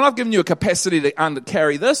off. Come on, I've given you a capacity to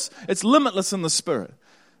carry this. It's limitless in the Spirit.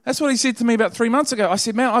 That's what he said to me about 3 months ago. I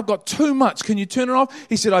said, man, I've got too much. Can you turn it off?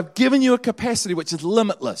 He said, I've given you a capacity which is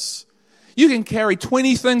limitless. You can carry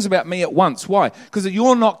 20 things about me at once. Why? Because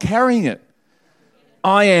you're not carrying it.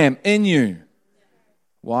 I am in you.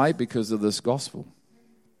 Why? Because of this gospel.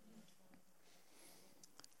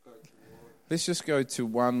 Let's just go to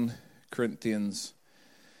 1 Corinthians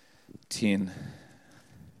 10.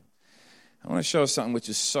 I want to show us something which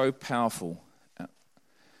is so powerful.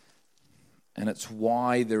 And it's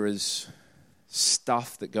why there is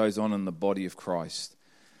stuff that goes on in the body of Christ.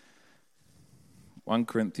 1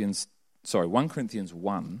 Corinthians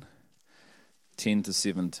 1, 10 to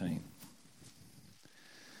 17.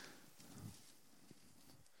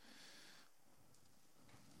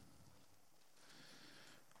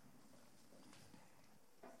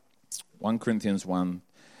 (1 Corinthians 1,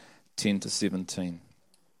 10 to 17).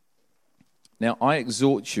 Now I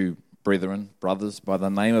exhort you, brothers, by the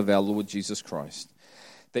name of our Lord Jesus Christ,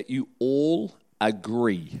 that you all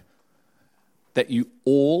agree, that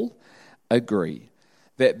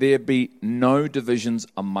there be no divisions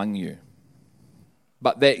among you,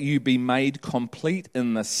 but that you be made complete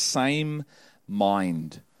in the same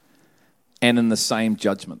mind and in the same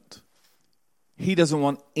judgment. He doesn't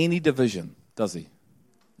want any division, does he?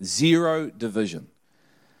 0 division.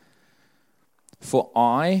 For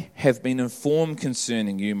I have been informed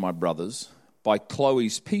concerning you, my brothers, by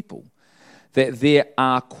Chloe's people, that there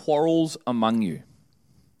are quarrels among you.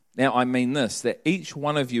 Now I mean this, that each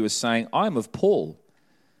one of you is saying, I am of Paul,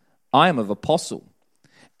 I am of Apostle,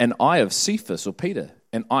 and I of Cephas or Peter,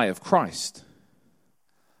 and I of Christ.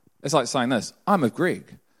 It's like saying this, I'm of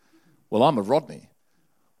Greg, well I'm of Rodney,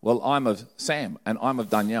 well I'm of Sam, and I'm of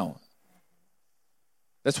Danielle.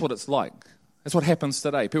 That's what it's like. That's what happens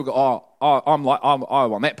today. People go, I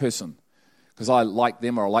want that person because I like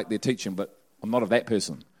them or I like their teaching, but I'm not of that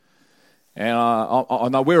person. And I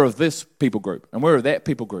know we're of this people group and we're of that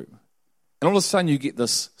people group. And all of a sudden you get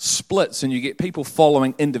this splits and you get people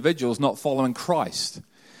following individuals, not following Christ.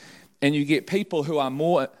 And you get people who are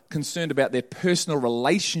more concerned about their personal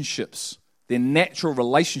relationships, their natural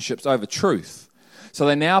relationships over truth. So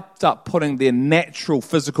they now start putting their natural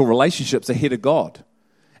physical relationships ahead of God.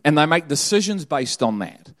 And they make decisions based on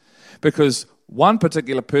that. Because one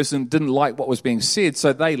particular person didn't like what was being said,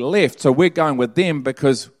 so they left. So we're going with them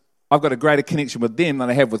because I've got a greater connection with them than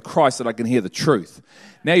I have with Christ that I can hear the truth.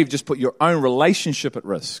 Now you've just put your own relationship at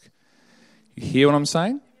risk. You hear what I'm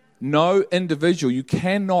saying? No individual, you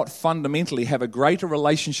cannot fundamentally have a greater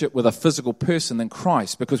relationship with a physical person than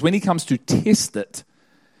Christ. Because when he comes to test it,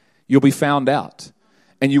 you'll be found out.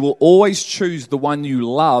 And you will always choose the one you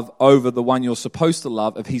love over the one you're supposed to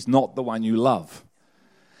love if he's not the one you love.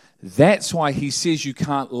 That's why he says you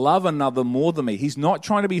can't love another more than me. He's not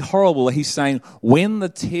trying to be horrible. He's saying when the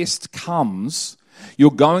test comes,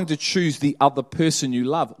 you're going to choose the other person you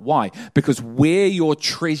love. Why? Because where your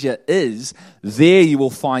treasure is, there you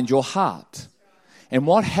will find your heart. And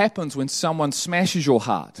what happens when someone smashes your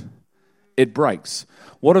heart? It breaks.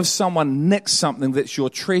 What if someone nicks something that's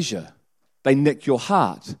your treasure? They nick your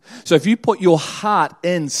heart. So if you put your heart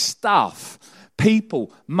in stuff,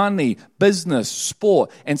 people, money, business, sport,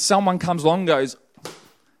 and someone comes along and goes,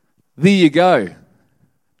 there you go.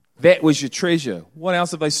 That was your treasure. What else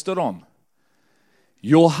have they stood on?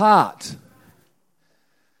 Your heart.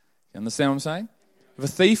 You understand what I'm saying? If a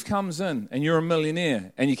thief comes in and you're a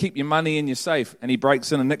millionaire and you keep your money in your safe and he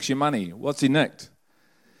breaks in and nicks your money, what's he nicked?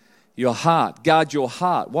 Your heart. Guard your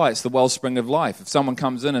heart. Why? It's the wellspring of life. If someone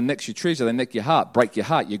comes in and nicks your treasure, they nick your heart. Break your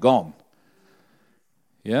heart, you're gone.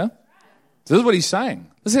 Yeah? So this is what he's saying.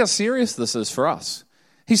 This is how serious this is for us.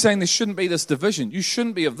 He's saying there shouldn't be this division. You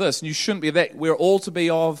shouldn't be of this and you shouldn't be of that. We're all to be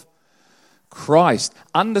of Christ.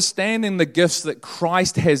 Understanding the gifts that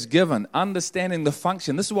Christ has given. Understanding the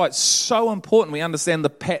function. This is why it's so important we understand the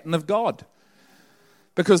pattern of God.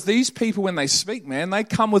 Because these people, when they speak, man, they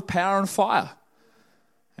come with power and fire.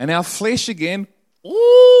 And our flesh again,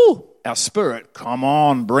 ooh, our spirit, come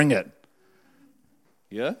on, bring it.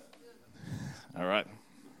 Yeah? All right.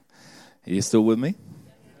 Are you still with me?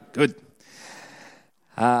 Good.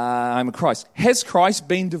 I'm a Christ. Has Christ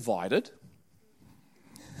been divided?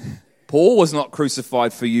 Paul was not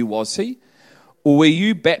crucified for you, was he? Or were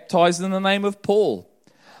you baptized in the name of Paul?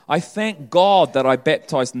 I thank God that I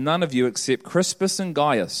baptized none of you except Crispus and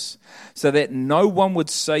Gaius, so that no one would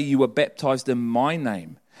say you were baptized in my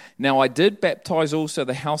name. Now I did baptize also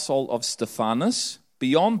the household of Stephanus.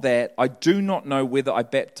 Beyond that, I do not know whether I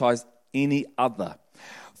baptized any other.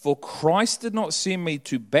 For Christ did not send me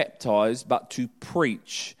to baptize, but to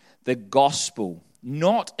preach the gospel,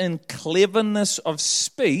 not in cleverness of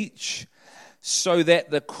speech, so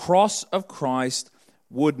that the cross of Christ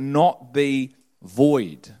would not be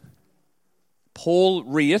void. Paul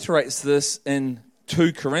reiterates this in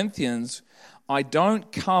 2 Corinthians. I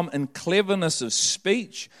don't come in cleverness of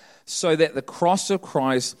speech, so that the cross of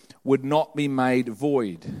Christ would not be made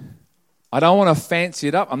void. I don't want to fancy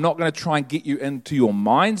it up. I'm not going to try and get you into your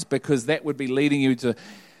minds, because that would be leading you to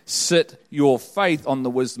sit your faith on the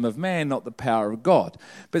wisdom of man, not the power of God.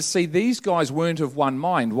 But see, these guys weren't of one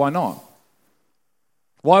mind. Why not?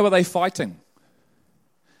 Why were they fighting?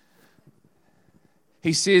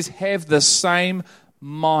 He says, have the same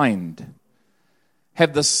mind.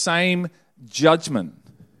 Have the same judgment.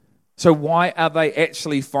 So why are they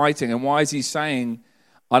actually fighting? And why is he saying,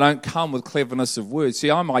 I don't come with cleverness of words? See,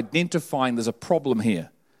 I'm identifying there's a problem here.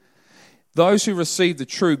 Those who receive the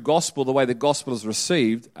true gospel the way the gospel is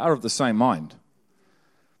received are of the same mind.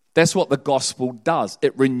 That's what the gospel does.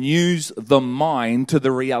 It renews the mind to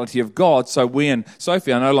the reality of God. So when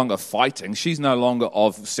Sophie are no longer fighting, she's no longer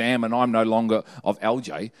of Sam and I'm no longer of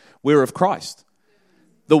LJ, we're of Christ.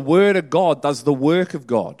 The word of God does the work of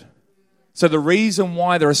God. So the reason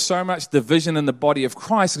why there is so much division in the body of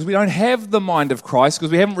Christ is we don't have the mind of Christ, because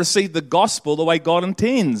we haven't received the gospel the way God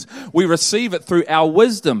intends. We receive it through our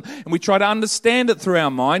wisdom, and we try to understand it through our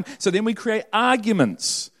mind, so then we create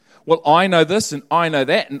arguments. Well, I know this, and I know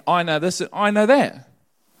that, and I know this, and I know that.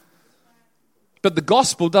 But the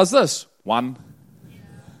gospel does this. One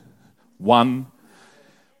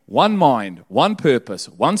mind, one purpose,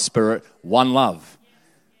 one spirit, one love.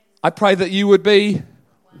 I pray that you would be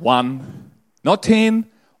one. Not 10,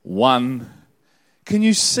 one. Can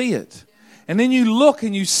you see it? And then you look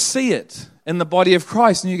and you see it in the body of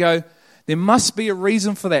Christ, and you go, there must be a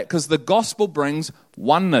reason for that, because the gospel brings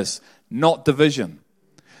oneness, not division.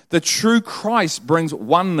 The true Christ brings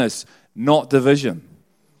oneness, not division.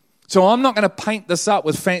 So I'm not going to paint this up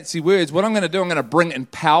with fancy words. What I'm going to do, I'm going to bring in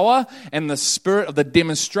power and the spirit of the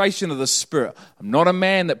demonstration of the Spirit. I'm not a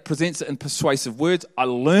man that presents it in persuasive words. I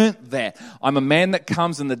learnt that. I'm a man that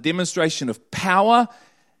comes in the demonstration of power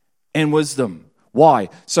and wisdom. Why?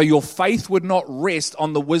 So your faith would not rest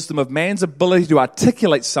on the wisdom of man's ability to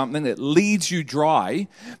articulate something that leads you dry,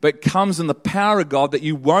 but comes in the power of God that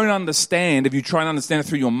you won't understand if you try and understand it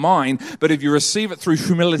through your mind. But if you receive it through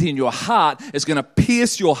humility in your heart, it's going to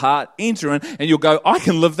pierce your heart, enter in, and you'll go, I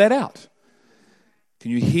can live that out.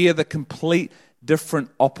 Can you hear the complete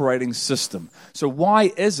different operating system? So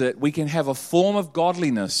why is it we can have a form of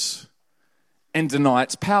godliness and deny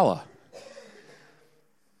its power?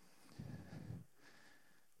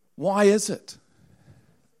 Why is it?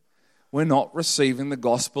 We're not receiving the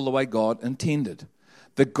gospel the way God intended.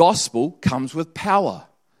 The gospel comes with power.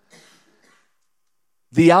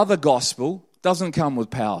 The other gospel doesn't come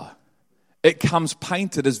with power. It comes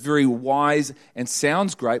painted as very wise and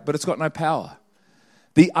sounds great, but it's got no power.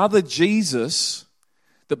 The other Jesus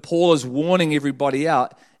that Paul is warning everybody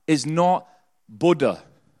out is not Buddha.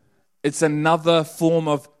 It's another form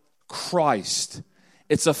of Christ.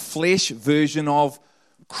 It's a flesh version of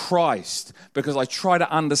Christ, because I try to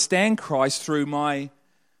understand Christ through my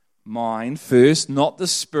mind first, not the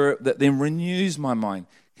Spirit that then renews my mind.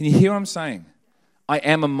 Can you hear what I'm saying? I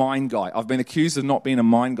am a mind guy. I've been accused of not being a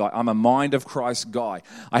mind guy. I'm a mind of Christ guy.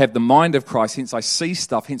 I have the mind of Christ, hence I see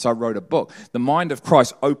stuff, hence I wrote a book. The mind of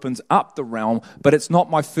Christ opens up the realm, but it's not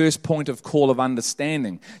my first point of call of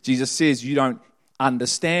understanding. Jesus says you don't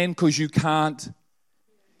understand because you can't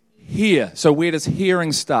hear. So where does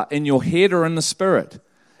hearing start? In your head or in the Spirit?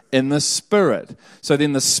 In the Spirit. So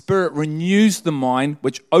then the Spirit renews the mind,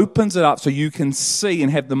 which opens it up so you can see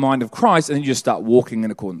and have the mind of Christ, and then you just start walking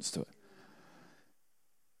in accordance to it.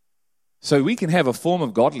 So we can have a form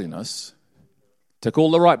of godliness, tick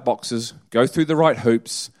all the right boxes, go through the right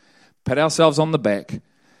hoops, pat ourselves on the back, and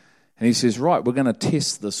he says, right, we're going to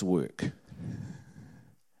test this work.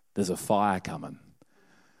 There's a fire coming.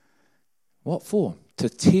 What for? To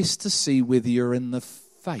test to see whether you're in the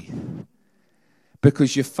faith.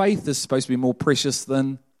 Because your faith is supposed to be more precious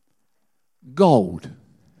than gold.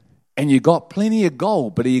 And you got plenty of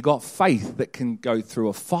gold, but you got faith that can go through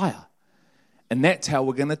a fire. And that's how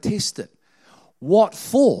we're going to test it. What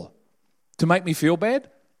for? To make me feel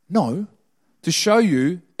bad? No. To show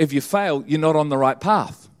you, if you fail, you're not on the right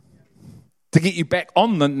path. To get you back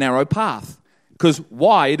on the narrow path. Because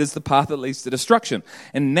wide is the path that leads to destruction.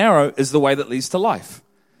 And narrow is the way that leads to life.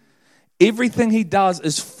 Everything he does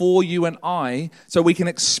is for you and I, so we can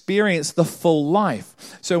experience the full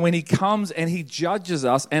life. So when he comes and he judges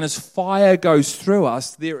us and his fire goes through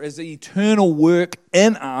us, there is eternal work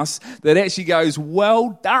in us that actually goes,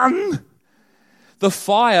 well done. The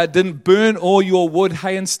fire didn't burn all your wood,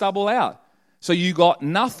 hay, and stubble out. So you got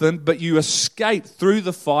nothing, but you escaped through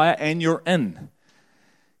the fire and you're in.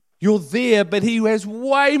 You're there, but he has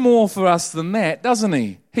way more for us than that, doesn't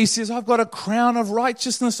he? He says, I've got a crown of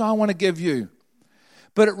righteousness I want to give you.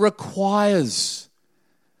 But it requires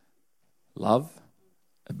love,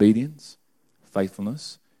 obedience,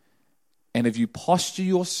 faithfulness. And if you posture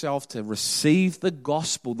yourself to receive the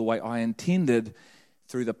gospel the way I intended,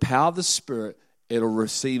 through the power of the Spirit, it'll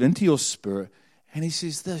receive into your spirit. And he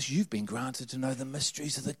says this, you've been granted to know the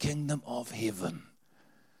mysteries of the kingdom of heaven.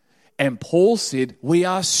 And Paul said, we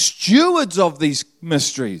are stewards of these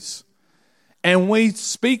mysteries. And we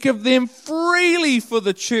speak of them freely for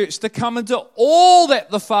the church to come into all that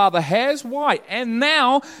the Father has. Why? And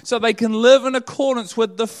now, so they can live in accordance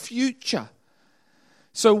with the future.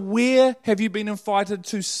 So where have you been invited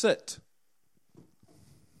to sit?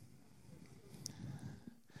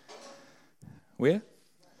 Where?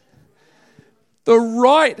 The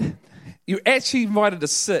right. You're actually invited to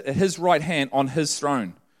sit at his right hand on his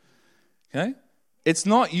throne. Okay? It's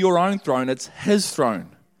not your own throne, it's his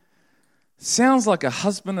throne. Sounds like a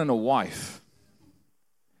husband and a wife.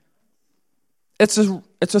 It's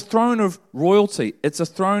a throne of royalty. It's a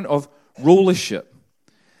throne of rulership.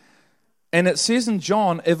 And it says in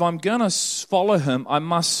John, if I'm going to follow him, I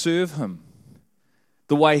must serve him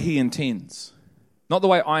the way he intends, not the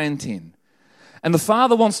way I intend. And the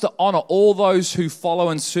Father wants to honor all those who follow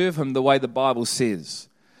and serve him the way the Bible says.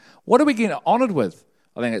 What are we getting honored with?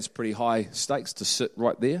 I think it's pretty high stakes to sit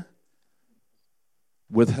right there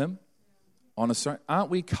with him on his throne. Aren't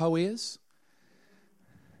we co-heirs?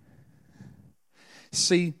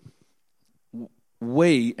 See,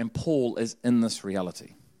 we and Paul is in this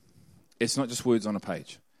reality. It's not just words on a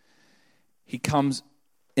page. He comes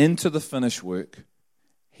into the finished work.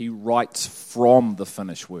 He writes from the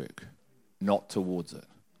finished work, not towards it.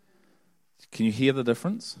 Can you hear the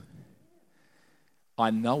difference?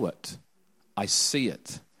 I know it. I see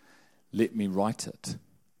it. Let me write it.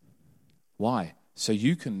 Why? So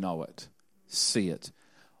you can know it, see it,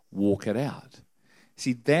 walk it out.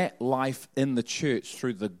 See, that life in the church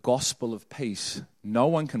through the gospel of peace, no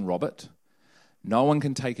one can rob it. No one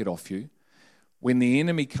can take it off you. When the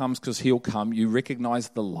enemy comes, because he'll come, you recognize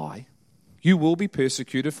the lie. You will be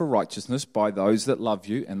persecuted for righteousness by those that love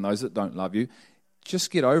you and those that don't love you.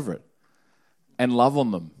 Just get over it and love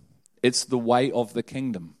on them. It's the way of the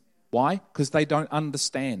kingdom. Why? Because they don't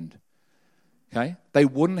understand. Okay? They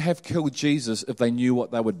wouldn't have killed Jesus if they knew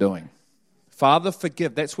what they were doing. Father,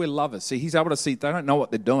 forgive. That's where love is. See, he's able to see they don't know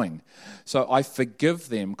what they're doing. So I forgive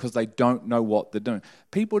them because they don't know what they're doing.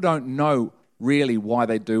 People don't know really why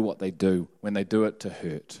they do what they do when they do it to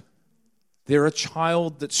hurt. They're a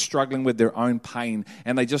child that's struggling with their own pain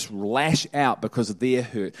and they just lash out because of their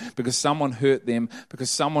hurt, because someone hurt them, because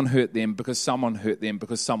someone hurt them, because someone hurt them,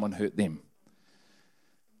 because someone hurt them.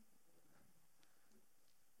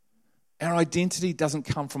 Our identity doesn't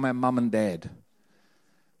come from our mum and dad.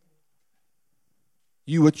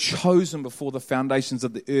 You were chosen before the foundations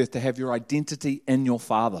of the earth to have your identity in your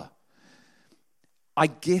Father. I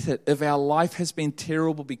get it. If our life has been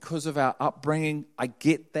terrible because of our upbringing, I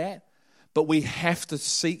get that. But we have to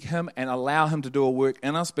seek him and allow him to do a work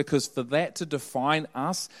in us, because for that to define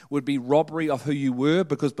us would be robbery of who you were,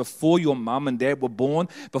 because before your mum and dad were born,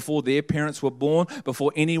 before their parents were born,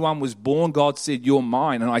 before anyone was born, God said, you're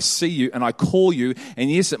mine and I see you and I call you. And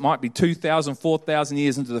yes, it might be 2,000, 4,000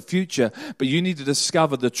 years into the future, but you need to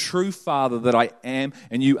discover the true Father that I am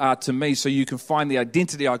and you are to me, so you can find the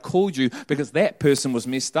identity I called you, because that person was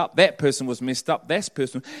messed up, that person was messed up,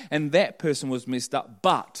 that person was messed up,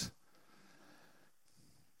 but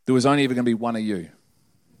there was only ever going to be one of you.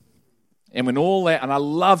 And when all that, and I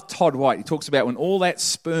love Todd White, he talks about when all that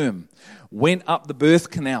sperm went up the birth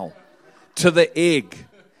canal to the egg,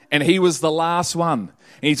 and he was the last one.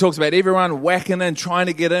 And he talks about everyone whacking in, trying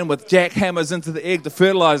to get in with jackhammers into the egg to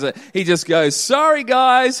fertilize it. He just goes, sorry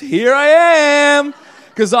guys, here I am.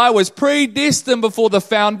 Because I was predestined before the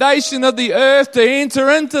foundation of the earth to enter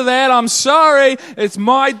into that. I'm sorry, it's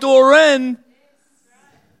my door in.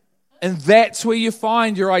 And that's where you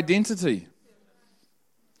find your identity.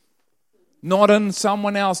 Not in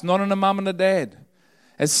someone else, not in a mum and a dad.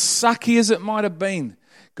 As sucky as it might have been.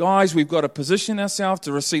 Guys, we've got to position ourselves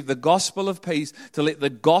to receive the gospel of peace, to let the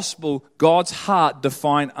gospel, God's heart,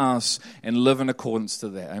 define us and live in accordance to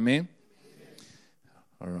that. Amen?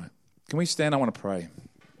 All right. Can we stand? I want to pray.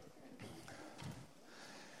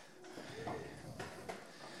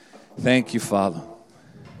 Thank you, Father.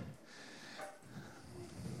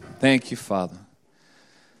 Thank you, Father.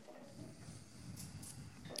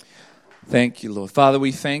 Thank you, Lord. Father,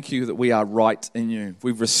 we thank you that we are right in you.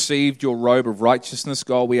 We've received your robe of righteousness,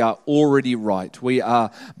 God. We are already right. We are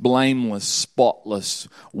blameless, spotless,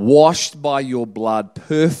 washed by your blood,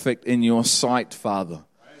 perfect in your sight, Father.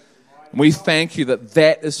 And we thank you that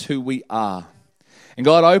that is who we are. And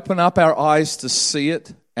God, open up our eyes to see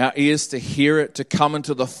it, our ears to hear it, to come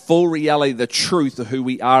into the full reality, the truth of who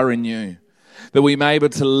we are in you. That we may be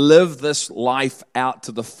able to live this life out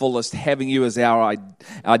to the fullest, having you as our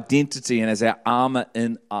identity and as our armor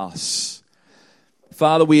in us.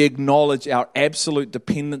 Father, we acknowledge our absolute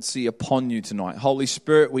dependency upon you tonight. Holy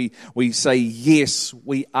Spirit, we say yes,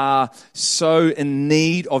 we are so in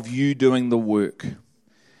need of you doing the work.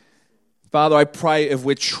 Father, I pray if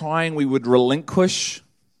we're trying, we would relinquish,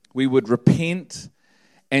 we would repent,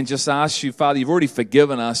 and just ask you, Father, you've already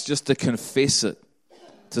forgiven us, just to confess it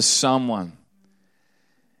to someone.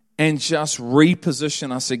 And just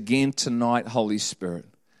reposition us again tonight, Holy Spirit.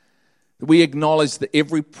 We acknowledge that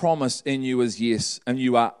every promise in you is yes, and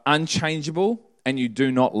you are unchangeable, and you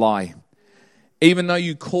do not lie. Even though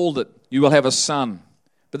you called it, you will have a son,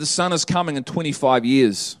 but the son is coming in 25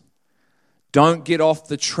 years. Don't get off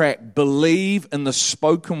the track. Believe in the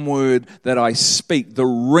spoken word that I speak, the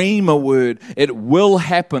Rhema word. It will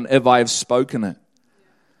happen if I have spoken it.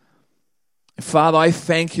 Father, I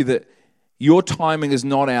thank you that your timing is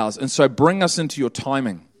not ours, and so bring us into your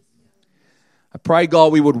timing. I pray,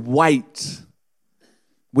 God, we would wait.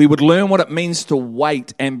 We would learn what it means to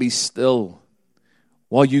wait and be still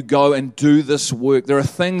while you go and do this work. There are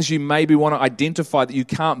things you maybe want to identify that you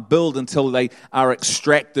can't build until they are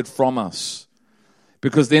extracted from us,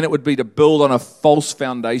 because then it would be to build on a false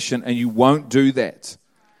foundation, and you won't do that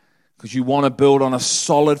because you want to build on a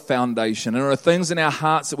solid foundation. And there are things in our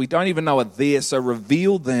hearts that we don't even know are there, so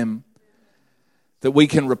reveal them, that we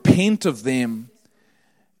can repent of them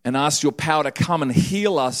and ask your power to come and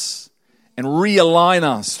heal us and realign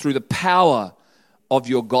us through the power of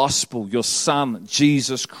your gospel, your Son,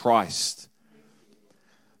 Jesus Christ.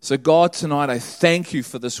 So God, tonight I thank you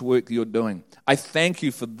for this work that you're doing. I thank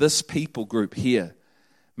you for this people group here,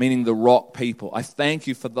 meaning the Rock people. I thank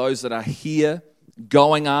you for those that are here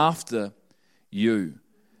going after you.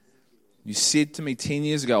 You said to me 10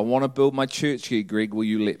 years ago, I want to build my church here, Greg, will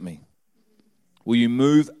you let me? Will you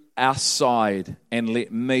move aside and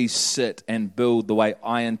let me sit and build the way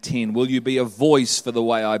I intend? Will you be a voice for the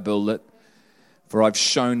way I build it? For I've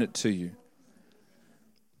shown it to you.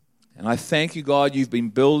 And I thank you, God, you've been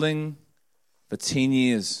building for 10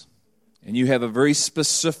 years. And you have a very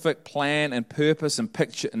specific plan and purpose and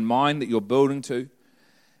picture in mind that you're building to.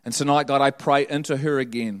 And tonight, God, I pray into her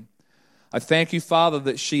again. I thank you, Father,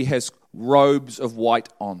 that she has robes of white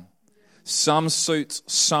on. Some suits,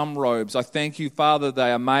 some robes. I thank you, Father,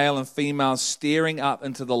 they are male and female staring up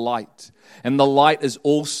into the light. And the light is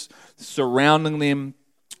all surrounding them,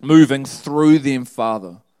 moving through them,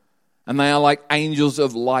 Father. And they are like angels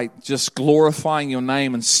of light, just glorifying your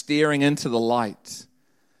name and staring into the light.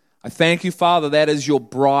 I thank you, Father, that is your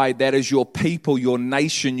bride, that is your people, your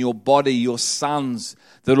nation, your body, your sons,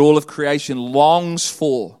 that all of creation longs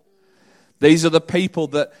for. These are the people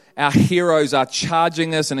that our heroes are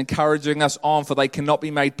charging us and encouraging us on, for they cannot be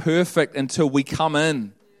made perfect until we come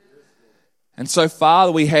in. And so,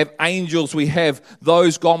 Father, we have angels, we have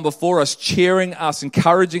those gone before us, cheering us,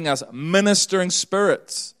 encouraging us, ministering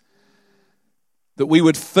spirits, that we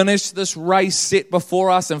would finish this race set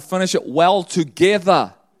before us and finish it well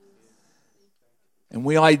together. And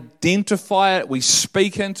we identify it, we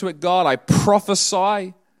speak into it, God. I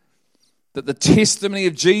prophesy that the testimony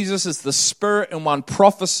of Jesus is the Spirit, and one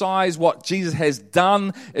prophesies what Jesus has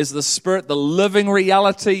done is the Spirit, the living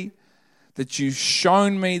reality that you've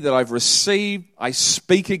shown me, that I've received. I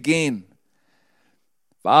speak again,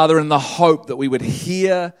 Father, in the hope that we would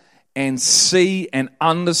hear and see and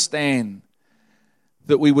understand,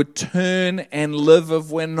 that we would turn and live, if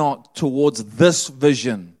we're not, towards this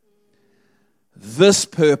vision, this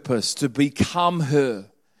purpose, to become her,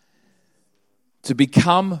 to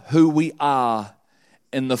become who we are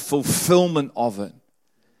in the fulfillment of it.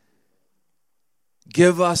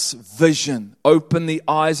 Give us vision. Open the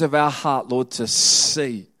eyes of our heart, Lord, to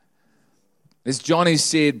see. As Johnny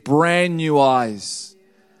said, brand new eyes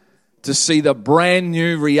to see the brand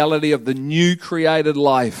new reality of the new created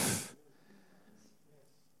life.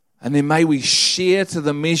 And then may we share to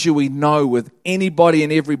the measure we know with anybody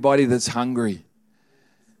and everybody that's hungry.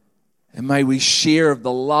 And may we share of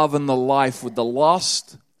the love and the life with the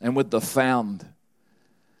lost and with the found.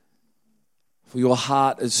 For your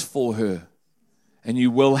heart is for her. And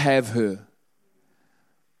you will have her.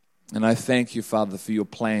 And I thank you, Father, for your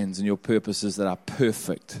plans and your purposes that are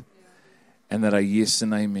perfect and that are yes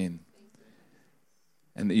and amen.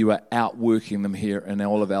 And that you are outworking them here in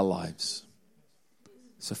all of our lives.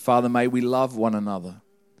 So, Father, may we love one another.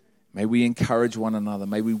 May we encourage one another.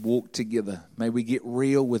 May we walk together. May we get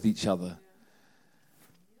real with each other.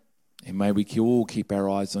 And may we all keep our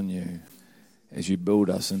eyes on you as you build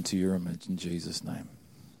us into your image in Jesus' name.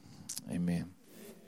 Amen.